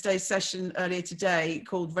International Women's Day session earlier today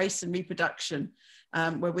called Race and Reproduction,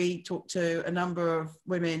 where we talked to a number of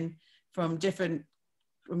women from different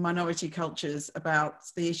minority cultures about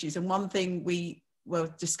the issues. And one thing we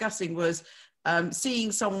were discussing was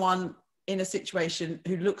seeing someone in a situation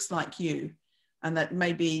who looks like you, and that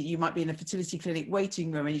maybe you might be in a fertility clinic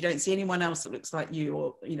waiting room and you don't see anyone else that looks like you,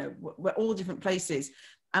 or, you know, we're all different places.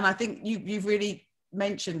 And I think you've really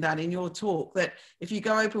mentioned that in your talk, that if you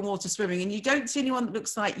go open water swimming and you don't see anyone that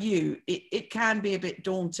looks like you, it can be a bit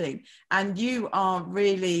daunting. And you are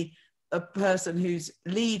really a person who's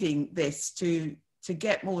leading this to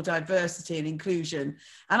get more diversity and inclusion.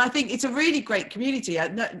 And I think it's a really great community.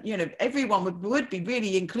 You know, everyone would be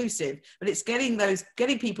really inclusive, but it's getting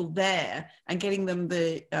people there and getting them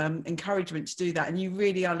the encouragement to do that. And you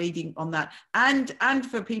really are leading on that. And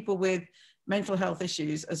for people with mental health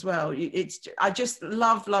issues as well. I just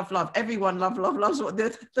love everyone loves what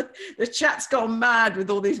the chat's gone mad with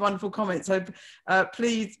all these wonderful comments. So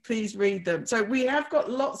please read them. So we have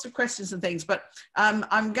got lots of questions and things, but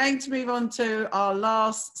I'm going to move on to our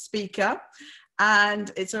last speaker,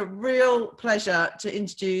 and it's a real pleasure to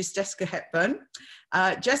introduce Jessica Hepburn.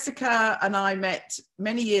 Jessica and I met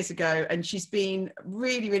many years ago, and she's been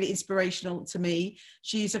really, really inspirational to me.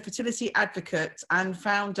 She's a fertility advocate and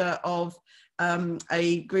founder of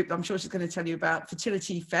a group that I'm sure she's going to tell you about,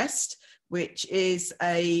 Fertility Fest, which is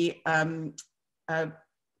a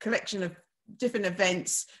collection of different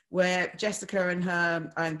events where Jessica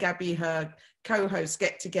and Gabby, her co-hosts,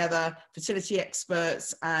 get together, fertility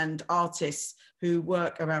experts and artists who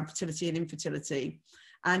work around fertility and infertility.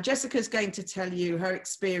 And Jessica's going to tell you her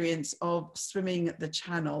experience of swimming the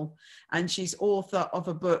Channel. And she's author of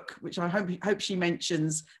a book, which I hope she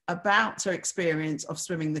mentions, about her experience of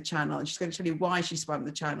swimming the Channel. And she's going to tell you why she swam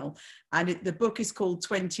the Channel. And the book is called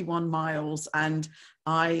 21 Miles. And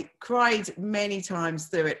I cried many times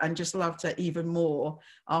through it and just loved her even more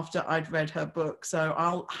after I'd read her book. So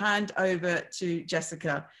I'll hand over to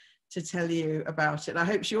Jessica to tell you about it. I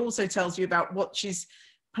hope she also tells you about what she's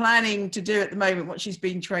planning to do at the moment, what she's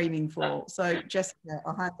been training for. So Jessica,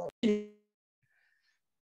 I'll hand over to you.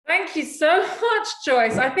 Thank you so much,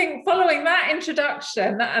 Joyce. I think following that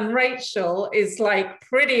introduction and Rachel is like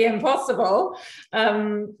pretty impossible,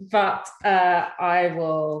 but I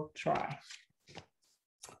will try.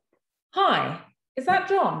 Hi, is that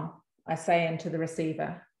John? I say into the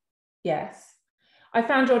receiver. Yes. I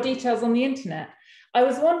found your details on the internet. I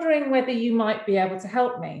was wondering whether you might be able to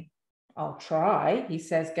help me. I'll try, he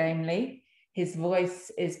says gamely. His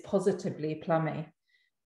voice is positively plummy.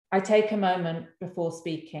 I take a moment before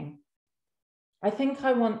speaking. I think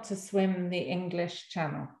I want to swim the English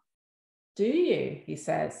Channel. Do you? He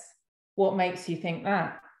says. What makes you think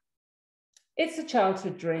that? It's a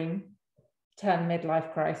childhood dream, turned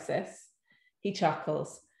midlife crisis. He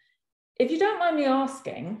chuckles. If you don't mind me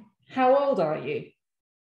asking, how old are you?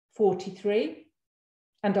 43.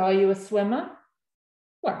 And are you a swimmer?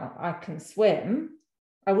 Well, I can swim.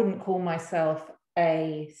 I wouldn't call myself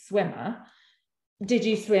a swimmer. Did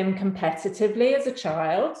you swim competitively as a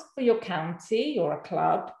child for your county or a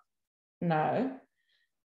club? No.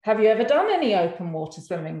 Have you ever done any open water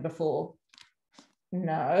swimming before?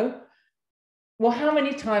 No. Well, how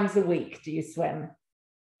many times a week do you swim?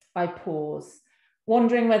 I pause,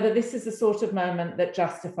 wondering whether this is the sort of moment that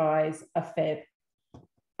justifies a fib.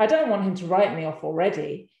 I don't want him to write me off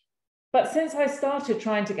already, but since I started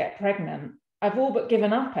trying to get pregnant, I've all but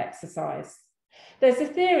given up exercise. There's a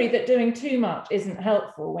theory that doing too much isn't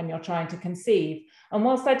helpful when you're trying to conceive. And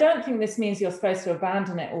whilst I don't think this means you're supposed to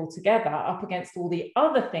abandon it altogether up against all the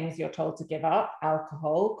other things you're told to give up,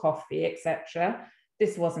 alcohol, coffee, etc.,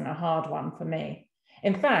 this wasn't a hard one for me.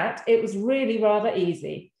 In fact, it was really rather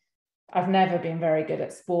easy. I've never been very good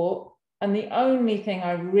at sport. And the only thing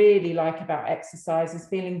I really like about exercise is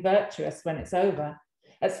feeling virtuous when it's over.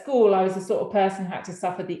 At school, I was the sort of person who had to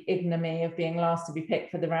suffer the ignominy of being last to be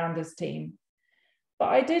picked for the rounders team. But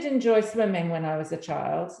I did enjoy swimming when I was a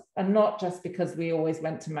child, and not just because we always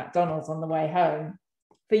went to McDonald's on the way home.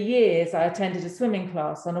 For years, I attended a swimming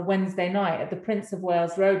class on a Wednesday night at the Prince of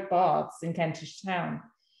Wales Road Baths in Kentish Town.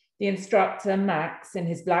 The instructor, Max, in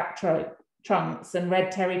his black trunks and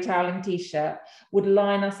red terry toweling t-shirt, would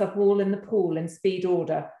line us up all in the pool in speed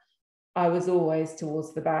order. I was always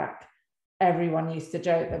towards the back. Everyone used to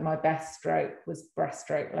joke that my best stroke was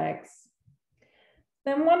breaststroke legs.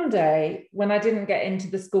 Then one day, when I didn't get into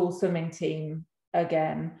the school swimming team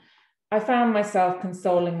again, I found myself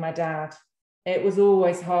consoling my dad. It was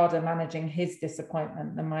always harder managing his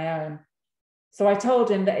disappointment than my own. So I told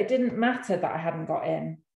him that it didn't matter that I hadn't got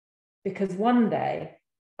in, because one day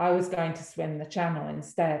I was going to swim the Channel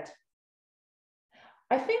instead.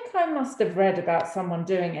 I think I must have read about someone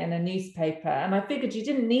doing it in a newspaper, and I figured you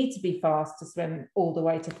didn't need to be fast to swim all the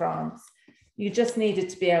way to France. You just needed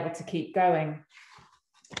to be able to keep going.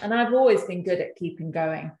 And I've always been good at keeping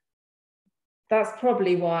going. That's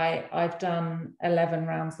probably why I've done 11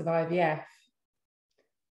 rounds of IVF.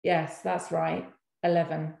 Yes, that's right,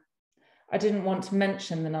 11. I didn't want to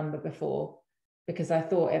mention the number before because I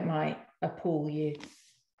thought it might appall you.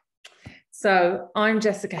 So I'm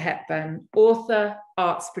Jessica Hepburn, author,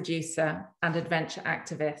 arts producer, and adventure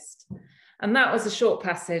activist. And that was a short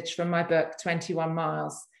passage from my book, 21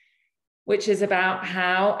 Miles, which is about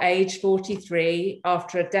how, age 43,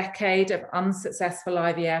 after a decade of unsuccessful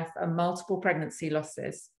IVF and multiple pregnancy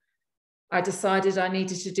losses, I decided I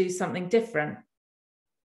needed to do something different.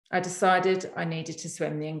 I decided I needed to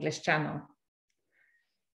swim the English Channel.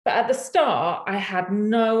 But at the start, I had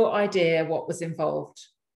no idea what was involved.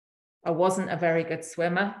 I wasn't a very good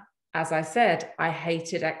swimmer. As I said, I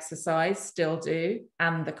hated exercise, still do,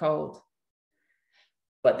 and the cold.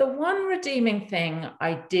 But the one redeeming thing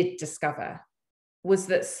I did discover was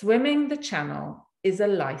that swimming the Channel is a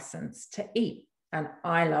license to eat, and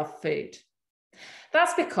I love food.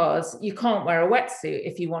 That's because you can't wear a wetsuit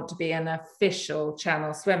if you want to be an official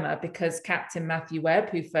Channel swimmer, because Captain Matthew Webb,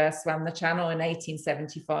 who first swam the Channel in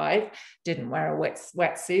 1875, didn't wear a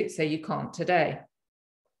wetsuit, so you can't today.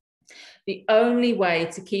 The only way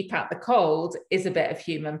to keep out the cold is a bit of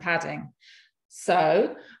human padding.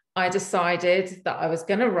 So I decided that I was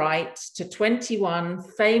going to write to 21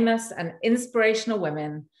 famous and inspirational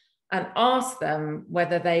women and ask them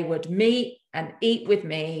whether they would meet and eat with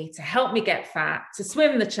me to help me get fat, to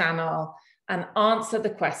swim the Channel, and answer the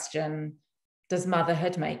question, does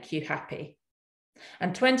motherhood make you happy?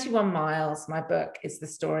 And 21 Miles, my book, is the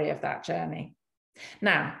story of that journey.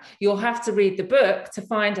 Now, you'll have to read the book to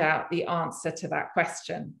find out the answer to that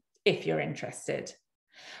question, if you're interested.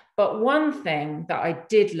 But one thing that I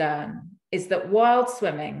did learn is that while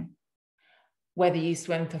swimming, whether you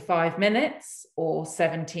swim for 5 minutes or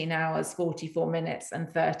 17 hours, 44 minutes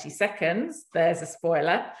and 30 seconds, there's a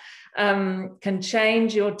spoiler, can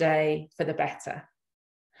change your day for the better.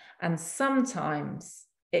 And sometimes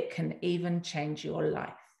it can even change your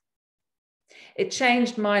life. It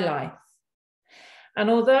changed my life. And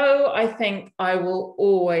although I think I will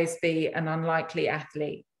always be an unlikely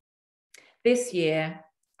athlete, this year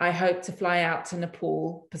I hope to fly out to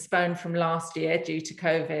Nepal, postponed from last year due to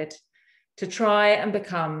COVID, to try and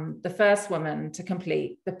become the first woman to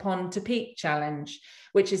complete the Pond to Peak Challenge,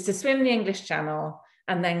 which is to swim the English Channel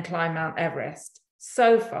and then climb Mount Everest.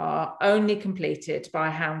 So far, only completed by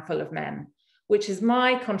a handful of men, which is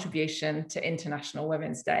my contribution to International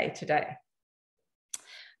Women's Day today.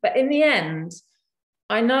 But in the end,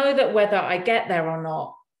 I know that whether I get there or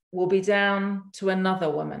not will be down to another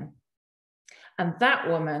woman. And that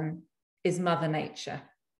woman is Mother Nature,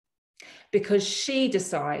 because she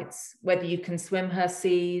decides whether you can swim her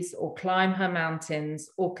seas or climb her mountains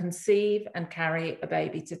or conceive and carry a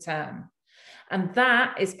baby to term. And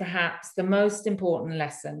that is perhaps the most important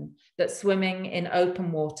lesson that swimming in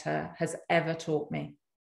open water has ever taught me.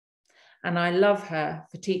 And I love her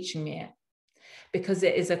for teaching me it, because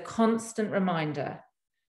it is a constant reminder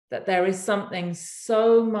that there is something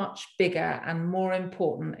so much bigger and more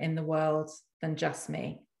important in the world than just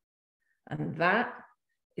me. And that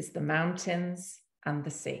is the mountains and the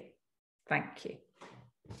sea. Thank you.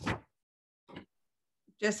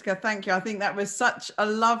 Jessica, thank you. I think that was such a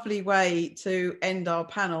lovely way to end our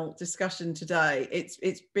panel discussion today.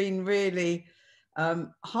 It's been really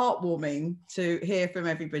heartwarming to hear from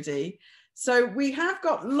everybody. So we have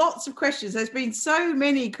got lots of questions. There's been so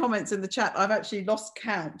many comments in the chat, I've actually lost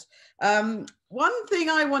count. One thing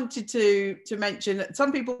I wanted to mention,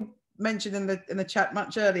 some people mentioned in the chat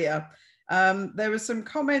much earlier, there were some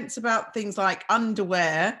comments about things like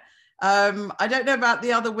underwear. I don't know about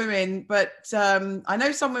the other women, but I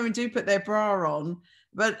know some women do put their bra on.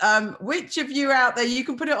 But which of you out there, you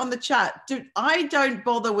can put it on the chat. I don't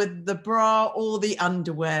bother with the bra or the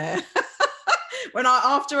underwear. When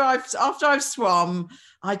after I've swum,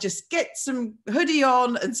 I just get some hoodie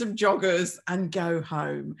on and some joggers and go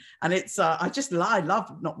home. And it's I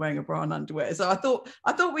love not wearing a bra and underwear. So I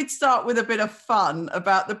thought we'd start with a bit of fun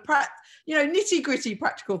about the nitty-gritty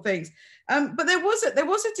practical things. But there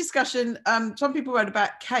was a discussion. Some people wrote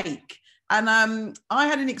about cake, and I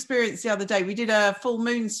had an experience the other day. We did a full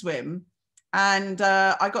moon swim, and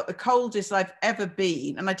I got the coldest I've ever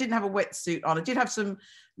been, and I didn't have a wetsuit on. I did have some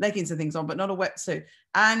leggings and things on, but not a wetsuit.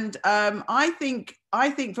 And I think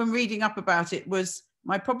from reading up about it,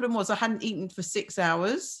 my problem was I hadn't eaten for 6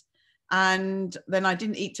 hours, and then I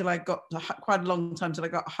didn't eat till I got quite a long time till I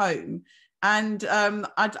got home. And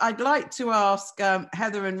I'd like to ask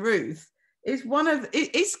Heather and Ruth,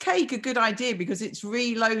 is cake a good idea because it's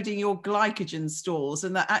reloading your glycogen stores,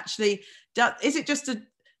 and that actually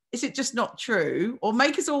is it just not true? Or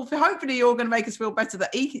make us all, hopefully you're going to make us feel better that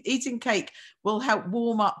eating cake will help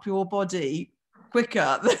warm up your body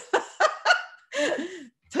quicker.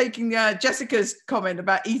 Taking Jessica's comment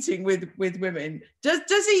about eating with women,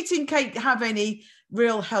 does eating cake have any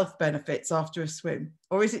real health benefits after a swim,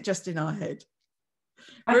 or is it just in our head?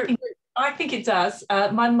 I think it does.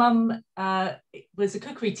 My mum was a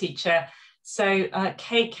cookery teacher, so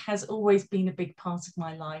cake has always been a big part of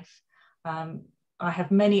my life. I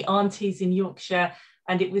have many aunties in Yorkshire,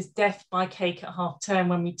 and it was death by cake at half term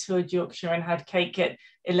when we toured Yorkshire and had cake at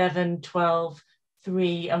 11, 12,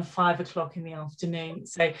 3 and 5 o'clock in the afternoon.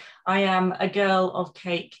 So I am a girl of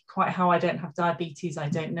cake. Quite how I don't have diabetes, I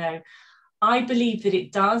don't know. I believe that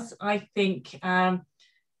it does. I think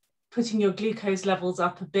putting your glucose levels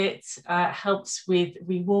up a bit helps with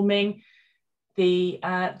rewarming. The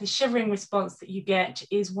shivering response that you get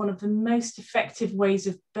is one of the most effective ways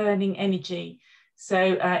of burning energy. So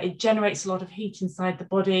it generates a lot of heat inside the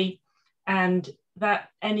body, and that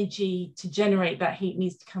energy to generate that heat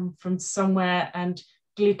needs to come from somewhere, and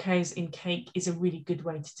glucose in cake is a really good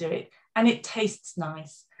way to do it. And it tastes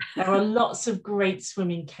nice. There are lots of great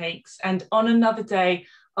swimming cakes, and on another day,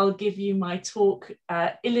 I'll give you my talk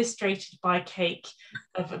illustrated by cake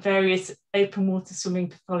of various open water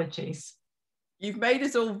swimming pathologies. You've made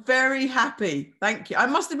us all very happy. Thank you. I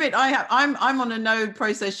must admit, I'm on a no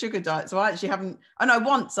processed sugar diet, so I actually haven't. I know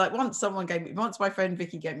once my friend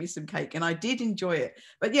Vicky gave me some cake, and I did enjoy it.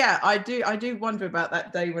 But yeah, I do wonder about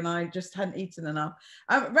that day when I just hadn't eaten enough.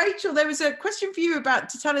 Rachel, there was a question for you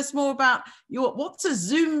to tell us more about what's a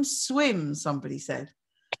Zoom swim? Somebody said.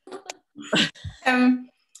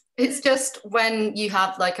 It's just when you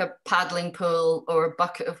have like a paddling pool or a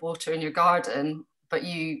bucket of water in your garden, but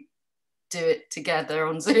you do it together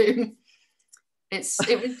on Zoom.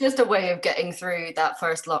 It was just a way of getting through that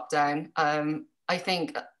first lockdown. I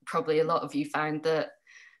think probably a lot of you found that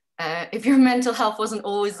if your mental health wasn't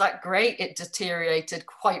always that great, it deteriorated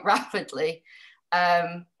quite rapidly.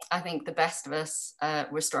 I think the best of us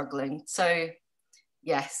were struggling. So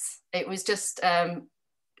yes, it was just a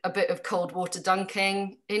bit of cold water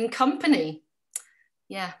dunking in company.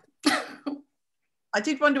 Yeah. I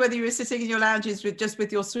did wonder whether you were sitting in your lounges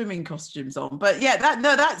with your swimming costumes on, but yeah,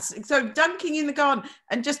 that's so dunking in the garden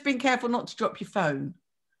and just being careful not to drop your phone.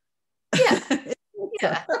 Yeah.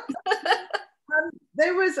 Yeah.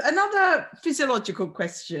 There was another physiological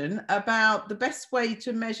question about the best way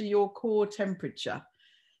to measure your core temperature.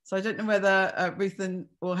 So I don't know whether Ruth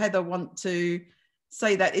or Heather want to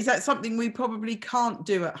say that. Is that something we probably can't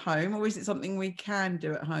do at home, or is it something we can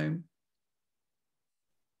do at home?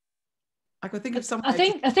 I could think of some. I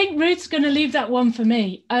think Ruth's going to leave that one for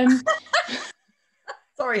me.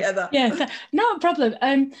 Sorry, Heather. Yeah, no problem.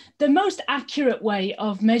 The most accurate way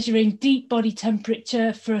of measuring deep body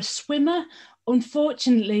temperature for a swimmer,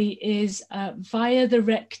 unfortunately, is via the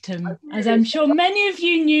rectum, as I'm sure many of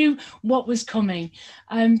you knew what was coming,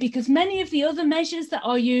 because many of the other measures that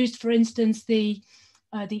are used, for instance, the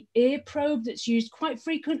ear probe that's used quite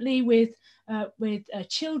frequently with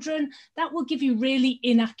children, that will give you really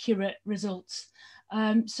inaccurate results.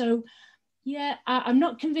 So yeah, I'm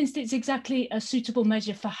not convinced it's exactly a suitable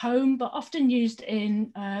measure for home, but often used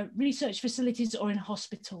in research facilities or in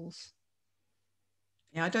hospitals.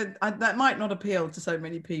 Yeah, that might not appeal to so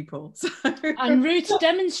many people. So. And Ruth's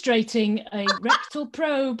demonstrating a rectal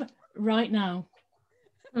probe right now.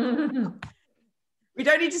 We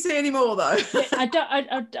don't need to see any more, though.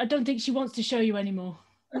 I don't think she wants to show you anymore.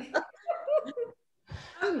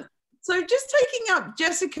 So just taking up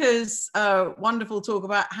Jessica's wonderful talk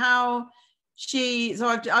about how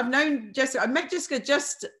I've known Jessica, I met Jessica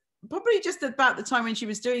probably just about the time when she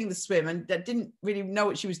was doing the swim, and I didn't really know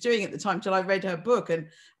what she was doing at the time till I read her book and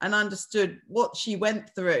understood what she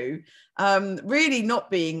went through, really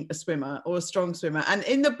not being a swimmer or a strong swimmer. And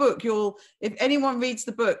in the book, if anyone reads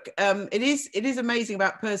the book, it is amazing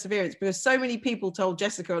about perseverance, because so many people told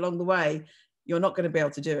Jessica along the way, you're not going to be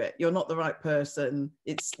able to do it. You're not the right person.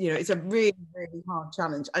 It's a really, really hard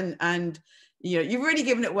challenge. And you've really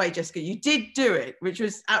given it away, Jessica. You did do it, which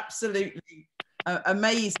was absolutely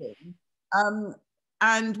amazing.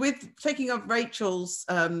 And with taking up Rachel's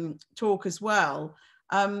talk as well,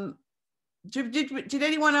 did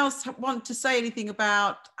anyone else want to say anything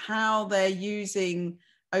about how they're using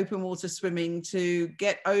open water swimming to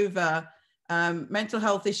get over mental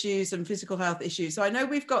health issues and physical health issues? So I know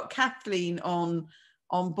we've got Kathleen on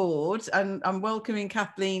board, and I'm welcoming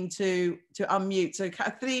Kathleen to unmute. So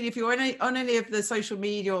Kathleen, if you're on any of the social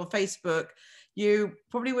media or Facebook, you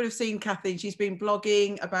probably would have seen Kathleen. She's been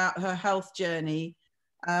blogging about her health journey.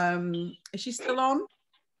 Is she still on?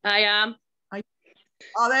 I am.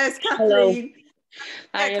 Oh, there's Kathleen. Hello. Yeah,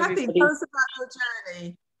 Hi, Kathleen, everybody. tell us about your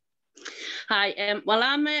journey. Hi, well,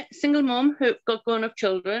 I'm a single mum who've got grown-up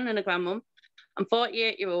children and a grandmum. I'm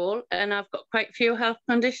 48-year-old and I've got quite a few health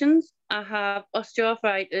conditions. I have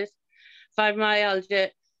osteoarthritis,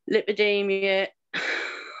 fibromyalgia, lipidemia,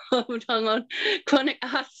 chronic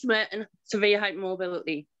asthma and severe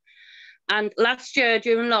hypermobility. And last year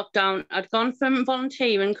during lockdown, I'd gone from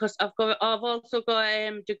volunteering because I've also got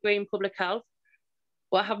a degree in public health,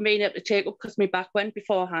 but I haven't been able to take up because my back went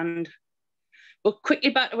beforehand. But quickly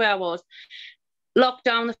back to where I was.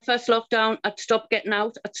 Lockdown, the first lockdown, I'd stopped getting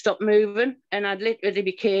out, I'd stopped moving, and I'd literally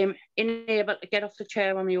became unable to get off the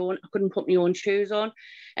chair on my own. I couldn't put my own shoes on,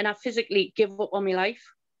 and I physically give up on my life.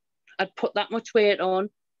 I'd put that much weight on,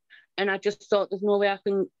 and I just thought there's no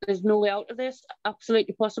way out of this,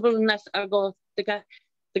 absolutely possible, unless I go the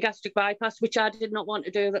gastric bypass, which I did not want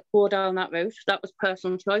to do, go down that route. That was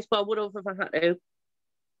personal choice, but I would have if I had to.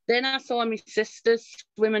 Then I saw my sisters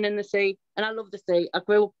swimming in the sea, and I love the sea. I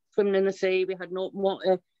grew up swimming in the sea. We had no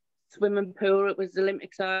water swimming pool. It was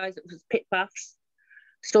Olympic size. It was pit baths.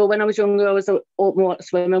 So when I was younger, I was an open water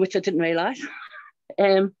swimmer, which I didn't realise.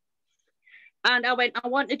 And I went, I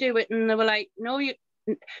want to do it. And they were like, no, you.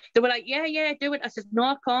 They were like, yeah, do it. I said, no,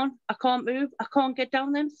 I can't. I can't move. I can't get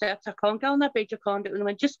down them steps. I can't get on that beach. I can't do it. And they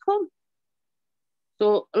went, just come.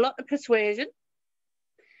 So a lot of persuasion.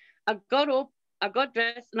 I got up. I got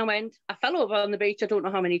dressed and I went. I fell over on the beach. I don't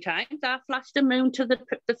know how many times. I flashed a moon to the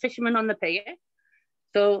fishermen on the pier.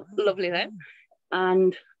 So lovely then.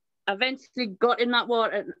 And I eventually got in that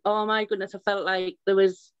water. And oh my goodness, I felt like there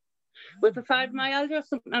was, with a fibromyalgia,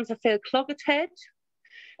 sometimes I felt clogged head.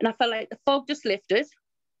 And I felt like the fog just lifted.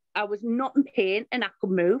 I was not in pain and I could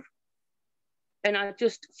move. And I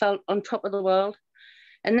just felt on top of the world.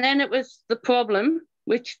 And then it was the problem,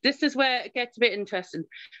 which this is where it gets a bit interesting.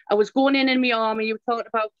 I was going in my army. You were talking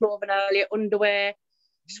about clothing earlier, underwear,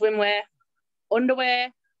 swimwear,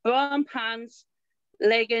 bra and pants,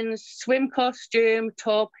 leggings, swim costume,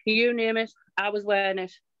 top, you name it. I was wearing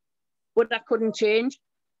it. But I couldn't change.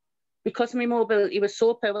 Because my mobility was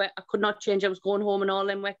so poor, I could not change. I was going home in all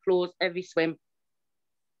them wet clothes every swim.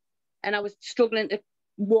 and I was struggling to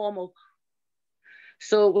warm up.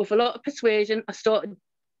 So with a lot of persuasion, I started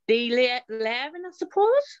layering, I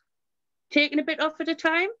suppose, taking a bit off at a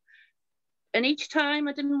time. And each time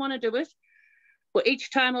I didn't want to do it, but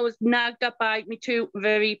each time I was nagged up by me two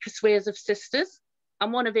very persuasive sisters.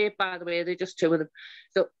 I'm one of 8, by the way, they're just 2 of them.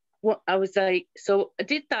 So what I was like, so I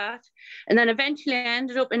did that, and then eventually I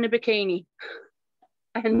ended up in a bikini.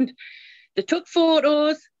 And they took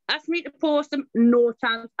photos, asked me to post them, no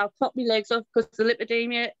chance. I'll pop my legs off because the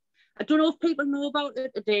lipodemia, I don't know if people know about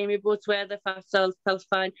lipodemia, but it's where the fat cells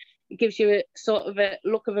calcifying. It gives you a sort of a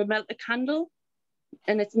look of a melted candle,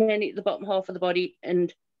 and it's mainly at the bottom half of the body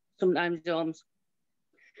and sometimes the arms.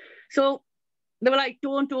 So they were like,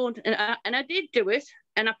 don't. And I did do it.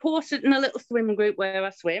 And I posted in a little swimming group where I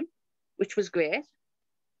swim, which was great.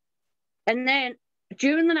 And then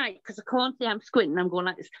during the night, because I can't see, I'm squinting, I'm going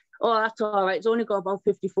like this. Oh, that's all right. It's only got about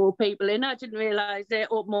 54 people in. I didn't realise that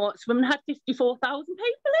open water swimming had 54,000 people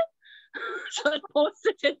in. So I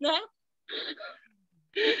posted in there.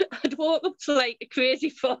 I'd walk up to like a crazy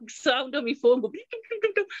frog sound on my phone. Go,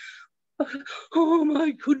 oh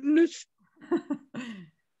my goodness.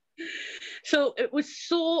 So it was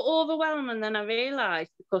so overwhelming. Then I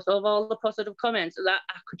realised, because of all the positive comments, that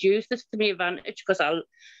I could use this to my advantage, because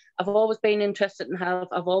I've always been interested in health.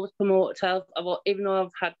 I've always promoted health. Even though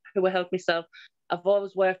I've had poor health myself, I've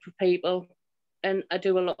always worked with people, and I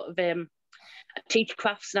do a lot of I teach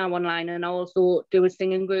crafts now online, and I also do a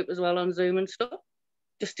singing group as well on Zoom and stuff,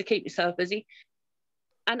 just to keep myself busy.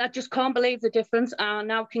 And I just can't believe the difference. I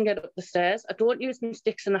now can get up the stairs. I don't use my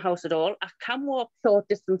sticks in the house at all. I can walk short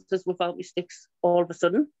distances without my sticks all of a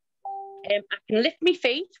sudden. I can lift my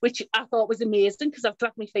feet, which I thought was amazing, because I've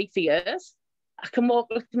dragged my feet for years. I can walk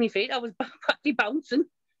lifting my feet. I was practically bouncing.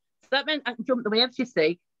 So that meant I can jump the waves, you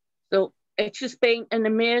see. So it's just been an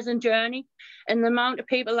amazing journey. And the amount of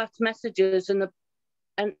people that's messages and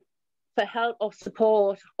for help or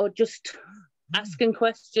support, or just asking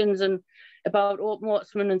questions and about open water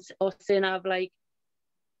swimming, or saying I've like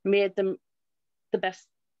made them the best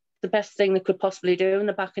thing they could possibly do in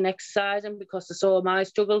the back and exercising, because they saw my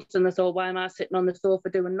struggles and they thought, why am I sitting on the sofa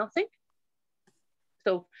doing nothing?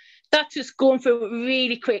 So that's just going through it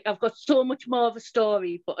really quick. I've got so much more of a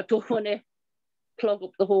story, but I don't want to plug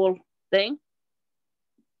up the whole thing.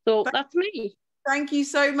 So that's me. Thank you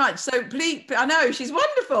so much. So please, I know she's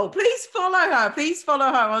wonderful. Please follow her. Please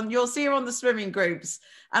follow her you'll see her on the swimming groups.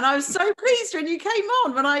 And I was so pleased when you came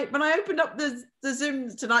on, when I opened up the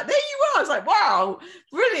Zoom tonight. There you are. I was like, wow,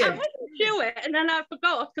 brilliant. I went to do it, and then I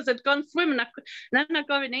forgot, because I'd gone swimming. And then I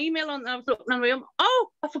got an email on. I was looking on my room. Oh,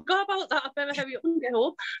 I forgot about that. I better hurry up and get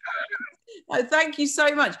home. Oh, thank you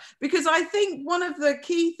so much, because I think one of the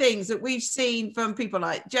key things that we've seen from people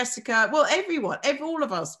like Jessica, well, all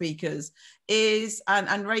of our speakers is,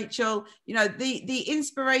 and Rachel, you know, the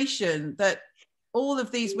inspiration that all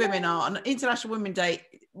of these women are on International Women's Day,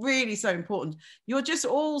 really so important. You're just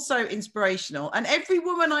all so inspirational, and every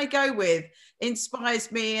woman I go with inspires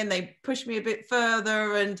me, and they push me a bit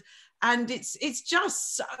further, and it's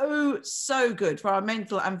just so good for our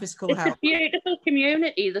mental and physical health. It's a beautiful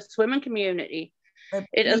community, the swimming community.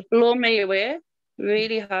 It has blown me away,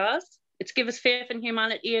 really has. It's given us faith in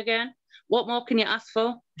humanity again. What more can you ask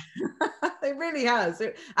for? It really has.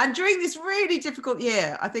 And during this really difficult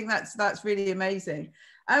year, I think that's really amazing.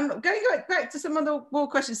 Going back to some other more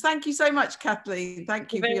questions. Thank you so much, Kathleen.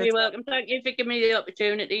 Thank you. You're very welcome. Thank you for giving me the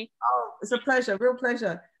opportunity. Oh, it's a pleasure, real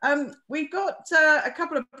pleasure. We've got a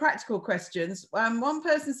couple of practical questions. One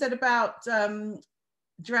person said about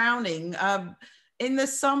drowning. In the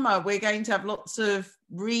summer, we're going to have lots of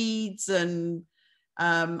reeds and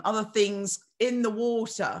other things in the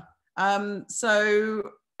water.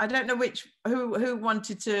 So I don't know who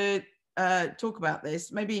wanted to talk about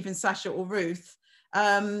this, maybe even Sasha or Ruth.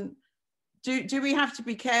 Do we have to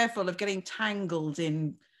be careful of getting tangled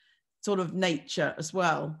in sort of nature as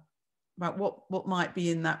well, about what might be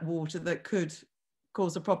in that water that could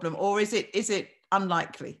cause a problem, or is it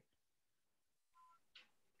unlikely?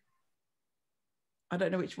 I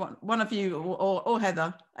don't know which one of you, or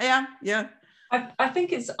Heather. Yeah. I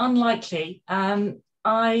think it's unlikely. I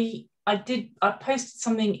posted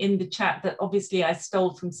something in the chat that obviously I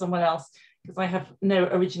stole from someone else, because I have no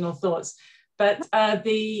original thoughts. But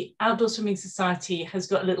the Outdoor Swimming Society has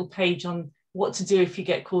got a little page on what to do if you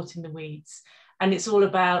get caught in the weeds. And it's all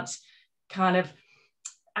about, kind of,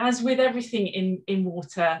 as with everything in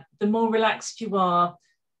water, the more relaxed you are,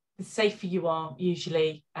 the safer you are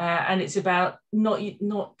usually. And it's about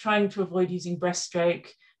not trying to avoid using breaststroke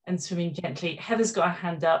and swimming gently. Heather's got her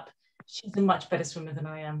hand up. She's a much better swimmer than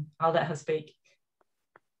I am. I'll let her speak.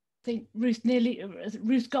 think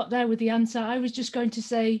Ruth got there with the answer. I was just going to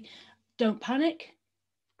say, don't panic,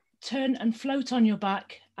 turn and float on your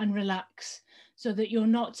back and relax so that you're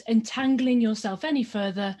not entangling yourself any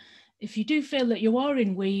further. If you do feel that you are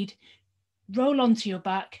in weed, roll onto your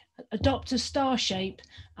back, adopt a star shape,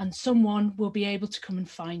 and someone will be able to come and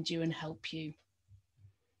find you and help you.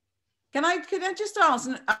 Can I just ask,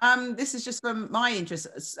 this is just from my interest,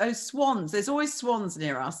 so swans, there's always swans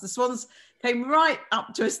near us. The swans came right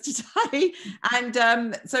up to us today.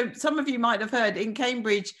 And so some of you might have heard in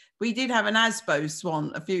Cambridge, we did have an Asbo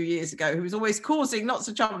swan a few years ago who was always causing lots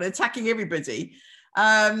of trouble and attacking everybody.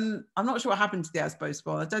 I'm not sure what happened to the Asbo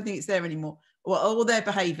swan. I don't think it's there anymore, or they're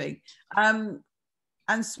behaving.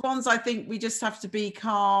 And swans, I think we just have to be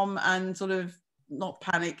calm and sort of not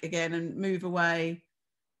panic again and move away.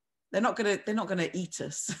 They're not gonna eat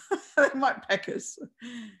us. They might peck us.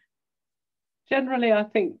 Generally, I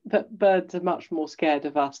think that birds are much more scared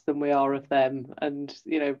of us than we are of them. And,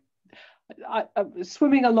 you know,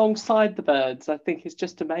 swimming alongside the birds, I think, is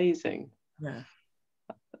just amazing. Yeah.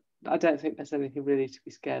 I don't think there's anything really to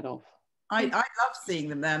be scared of. I love seeing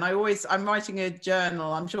them there, and I'm writing a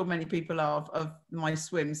journal, I'm sure many people are, of my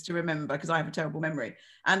swims to remember, because I have a terrible memory,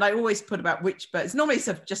 and I always put about which birds. Normally it's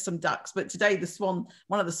just some ducks, but today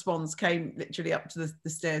one of the swans came literally up to the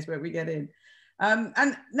stairs where we get in.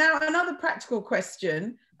 And now another practical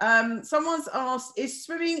question. Someone's asked, is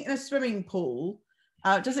swimming in a swimming pool,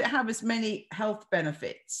 does it have as many health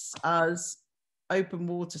benefits as open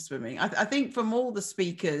water swimming? I think from all the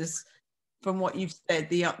speakers, from what you've said,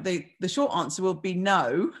 the short answer will be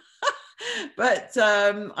no. But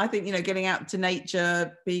I think, you know, getting out to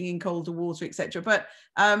nature, being in colder water, etc. But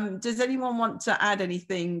does anyone want to add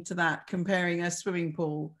anything to that, comparing a swimming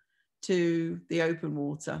pool to the open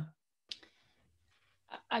water?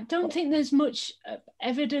 I don't think there's much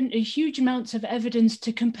huge amounts of evidence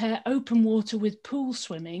to compare open water with pool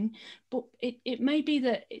swimming, but it may be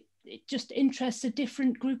that it just interests a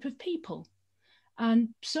different group of people. And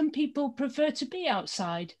some people prefer to be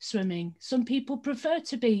outside swimming. Some people prefer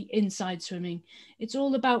to be inside swimming. It's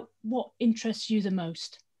all about what interests you the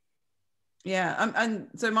most. Yeah, and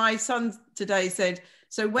so my son today said,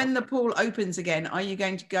 so when the pool opens again, are you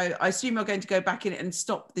going to go, I assume you're going to go back in and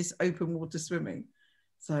stop this open water swimming?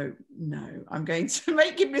 So no, I'm going to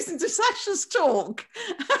make him listen to Sasha's talk.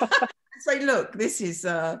 Say, look, this is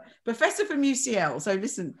Professor from UCL. So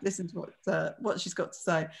listen to what she's got to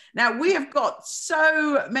say. Now, we have got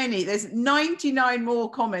so many. There's 99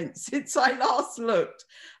 more comments since I last looked.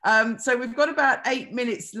 So we've got about 8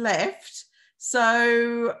 minutes left.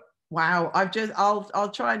 So wow,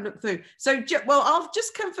 I'll try and look through. So well, I'll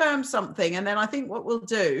just confirm something, and then I think what we'll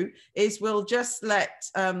do is we'll just let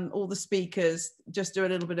all the speakers just do a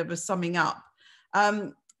little bit of a summing up.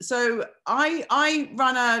 So I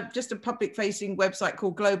run just a public facing website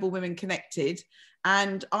called Global Women Connected,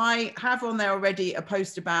 and I have on there already a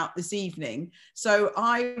post about this evening. So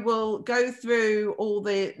I will go through all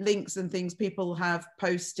the links and things people have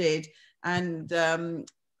posted, and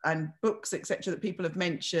books, etc., that people have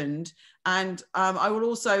mentioned. And I will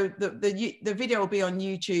also, the video will be on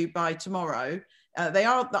YouTube by tomorrow.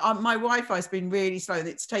 My Wi-Fi has been really slow.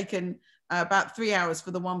 It's taken about 3 hours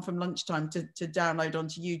for the one from lunchtime to download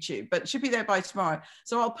onto YouTube, but it should be there by tomorrow.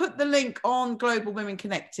 So I'll put the link on Global Women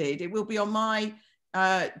Connected. It will be on my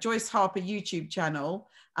Joyce Harper YouTube channel.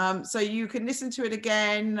 So you can listen to it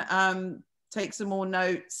again, take some more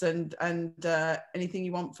notes and anything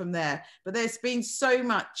you want from there. But there's been so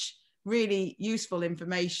much really useful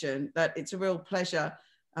information that it's a real pleasure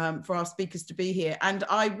for our speakers to be here. And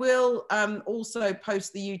I will also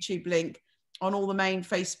post the YouTube link on all the main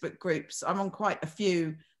Facebook groups. I'm on quite a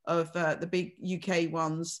few of the big UK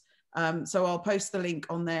ones. So I'll post the link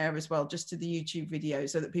on there as well, just to the YouTube video,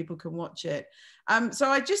 so that people can watch it. So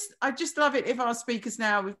I just love it if our speakers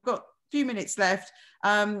now, we've got a few minutes left,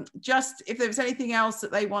 just if there was anything else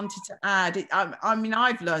that they wanted to add. I mean,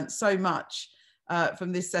 I've learned so much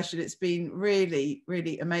from this session. It's been really,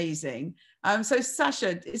 really amazing. So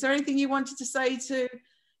Sasha, is there anything you wanted to say to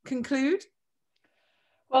conclude?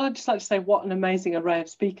 Well, I'd just like to say what an amazing array of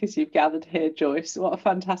speakers you've gathered here, Joyce. What a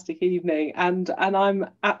fantastic evening. And I'm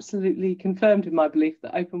absolutely confirmed in my belief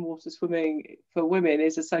that open water swimming for women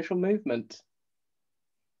is a social movement.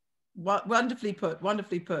 Wonderfully put,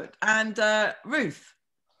 wonderfully put. And Ruth.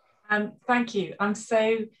 Thank you. I'm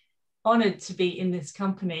so honoured to be in this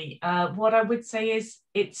company. What I would say is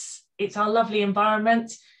it's our lovely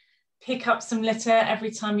environment. Pick up some litter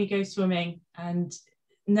every time you go swimming, and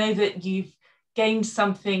know that you've gained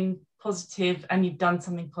something positive and you've done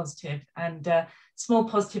something positive, and small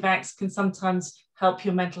positive acts can sometimes help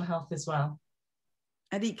your mental health as well.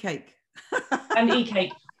 And eat cake. And eat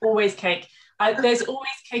cake, always cake. There's always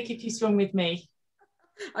cake if you swim with me.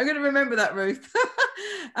 I'm going to remember that, Ruth.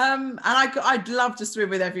 And I'd love to swim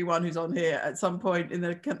with everyone who's on here at some point in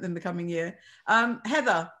the coming year.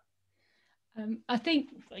 Heather. I think,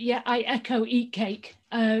 yeah, I echo eat cake,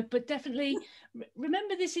 but definitely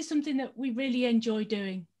remember this is something that we really enjoy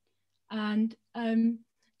doing, and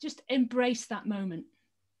just embrace that moment.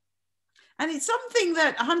 And it's something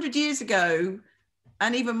that 100 years ago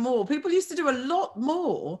and even more, people used to do a lot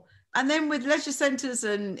more. And then with leisure centres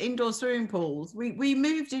and indoor swimming pools, we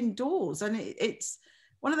moved indoors, and it's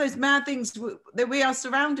one of those mad things that we are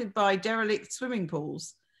surrounded by derelict swimming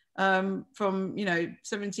pools from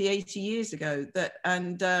 70, 80 years ago,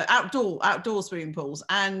 and outdoor swimming pools,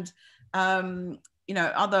 and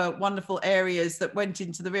other wonderful areas that went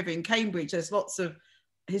into the river. In Cambridge, there's lots of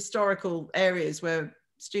historical areas where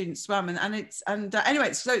students swam,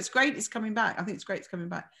 anyway, so it's great it's coming back. I think it's great it's coming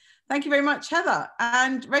back. Thank you very much, Heather.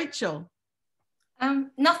 And Rachel?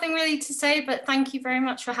 Nothing really to say, but thank you very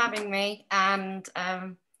much for having me. And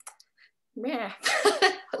yeah,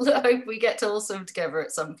 I hope we get to all swim together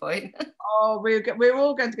at some point. Oh, we're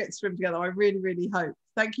all going to get to swim together. I really, really hope.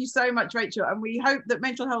 Thank you so much, Rachel. And we hope that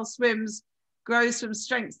Mental Health Swims grows from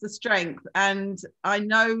strength to strength. And I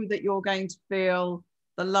know that you're going to feel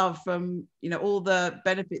the love from, all the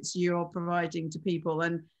benefits you're providing to people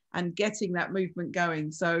and getting that movement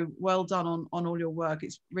going. So well done on all your work.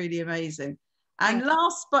 It's really amazing. And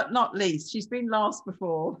last but not least, she's been last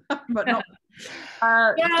before, but not.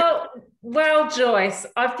 Well, Joyce,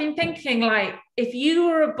 I've been thinking, like, if you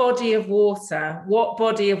were a body of water, what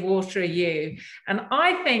body of water are you? And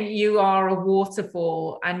I think you are a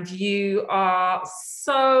waterfall, and you are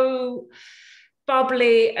so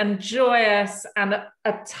bubbly and joyous and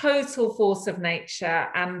a total force of nature.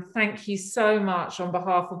 And thank you so much on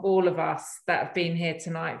behalf of all of us that have been here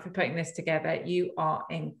tonight for putting this together. You are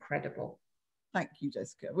incredible. Thank you,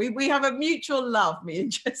 Jessica. We have a mutual love, me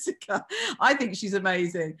and Jessica. I think she's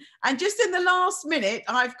amazing. And just in the last minute,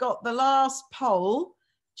 I've got the last poll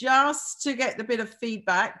just to get a bit of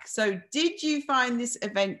feedback. So did you find this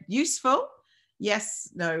event useful? Yes,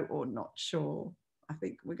 no, or not sure? I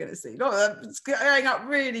think we're going to see. Look, it's going up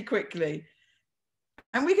really quickly.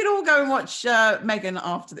 And we could all go and watch Megan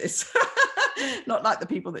after this. Not like the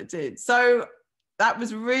people that did. So that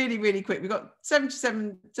was really, really quick. We've got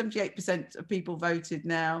 78% of people voted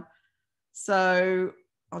now. So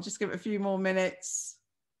I'll just give it a few more minutes.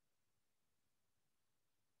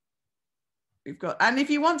 We've got, and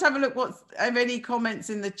if you want to have a look, have any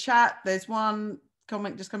comments in the chat, there's one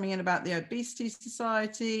comment just coming in about the Obesity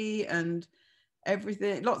Society and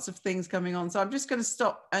everything, lots of things coming on. So I'm just going to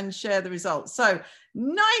stop and share the results. So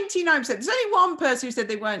 99%, there's only one person who said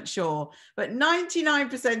they weren't sure, but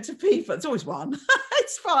 99% of people, it's always one,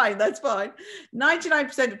 it's fine, that's fine.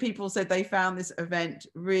 99% of people said they found this event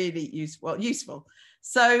really useful.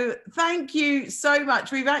 So thank you so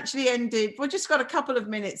much. We've actually ended, we've just got a couple of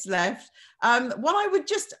minutes left. What I would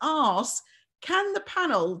just ask, can the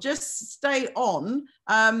panel just stay on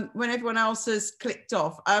when everyone else has clicked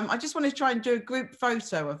off? I just want to try and do a group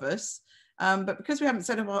photo of us, but because we haven't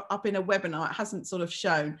set up in a webinar, it hasn't sort of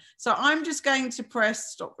shown. So I'm just going to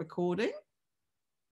press stop recording.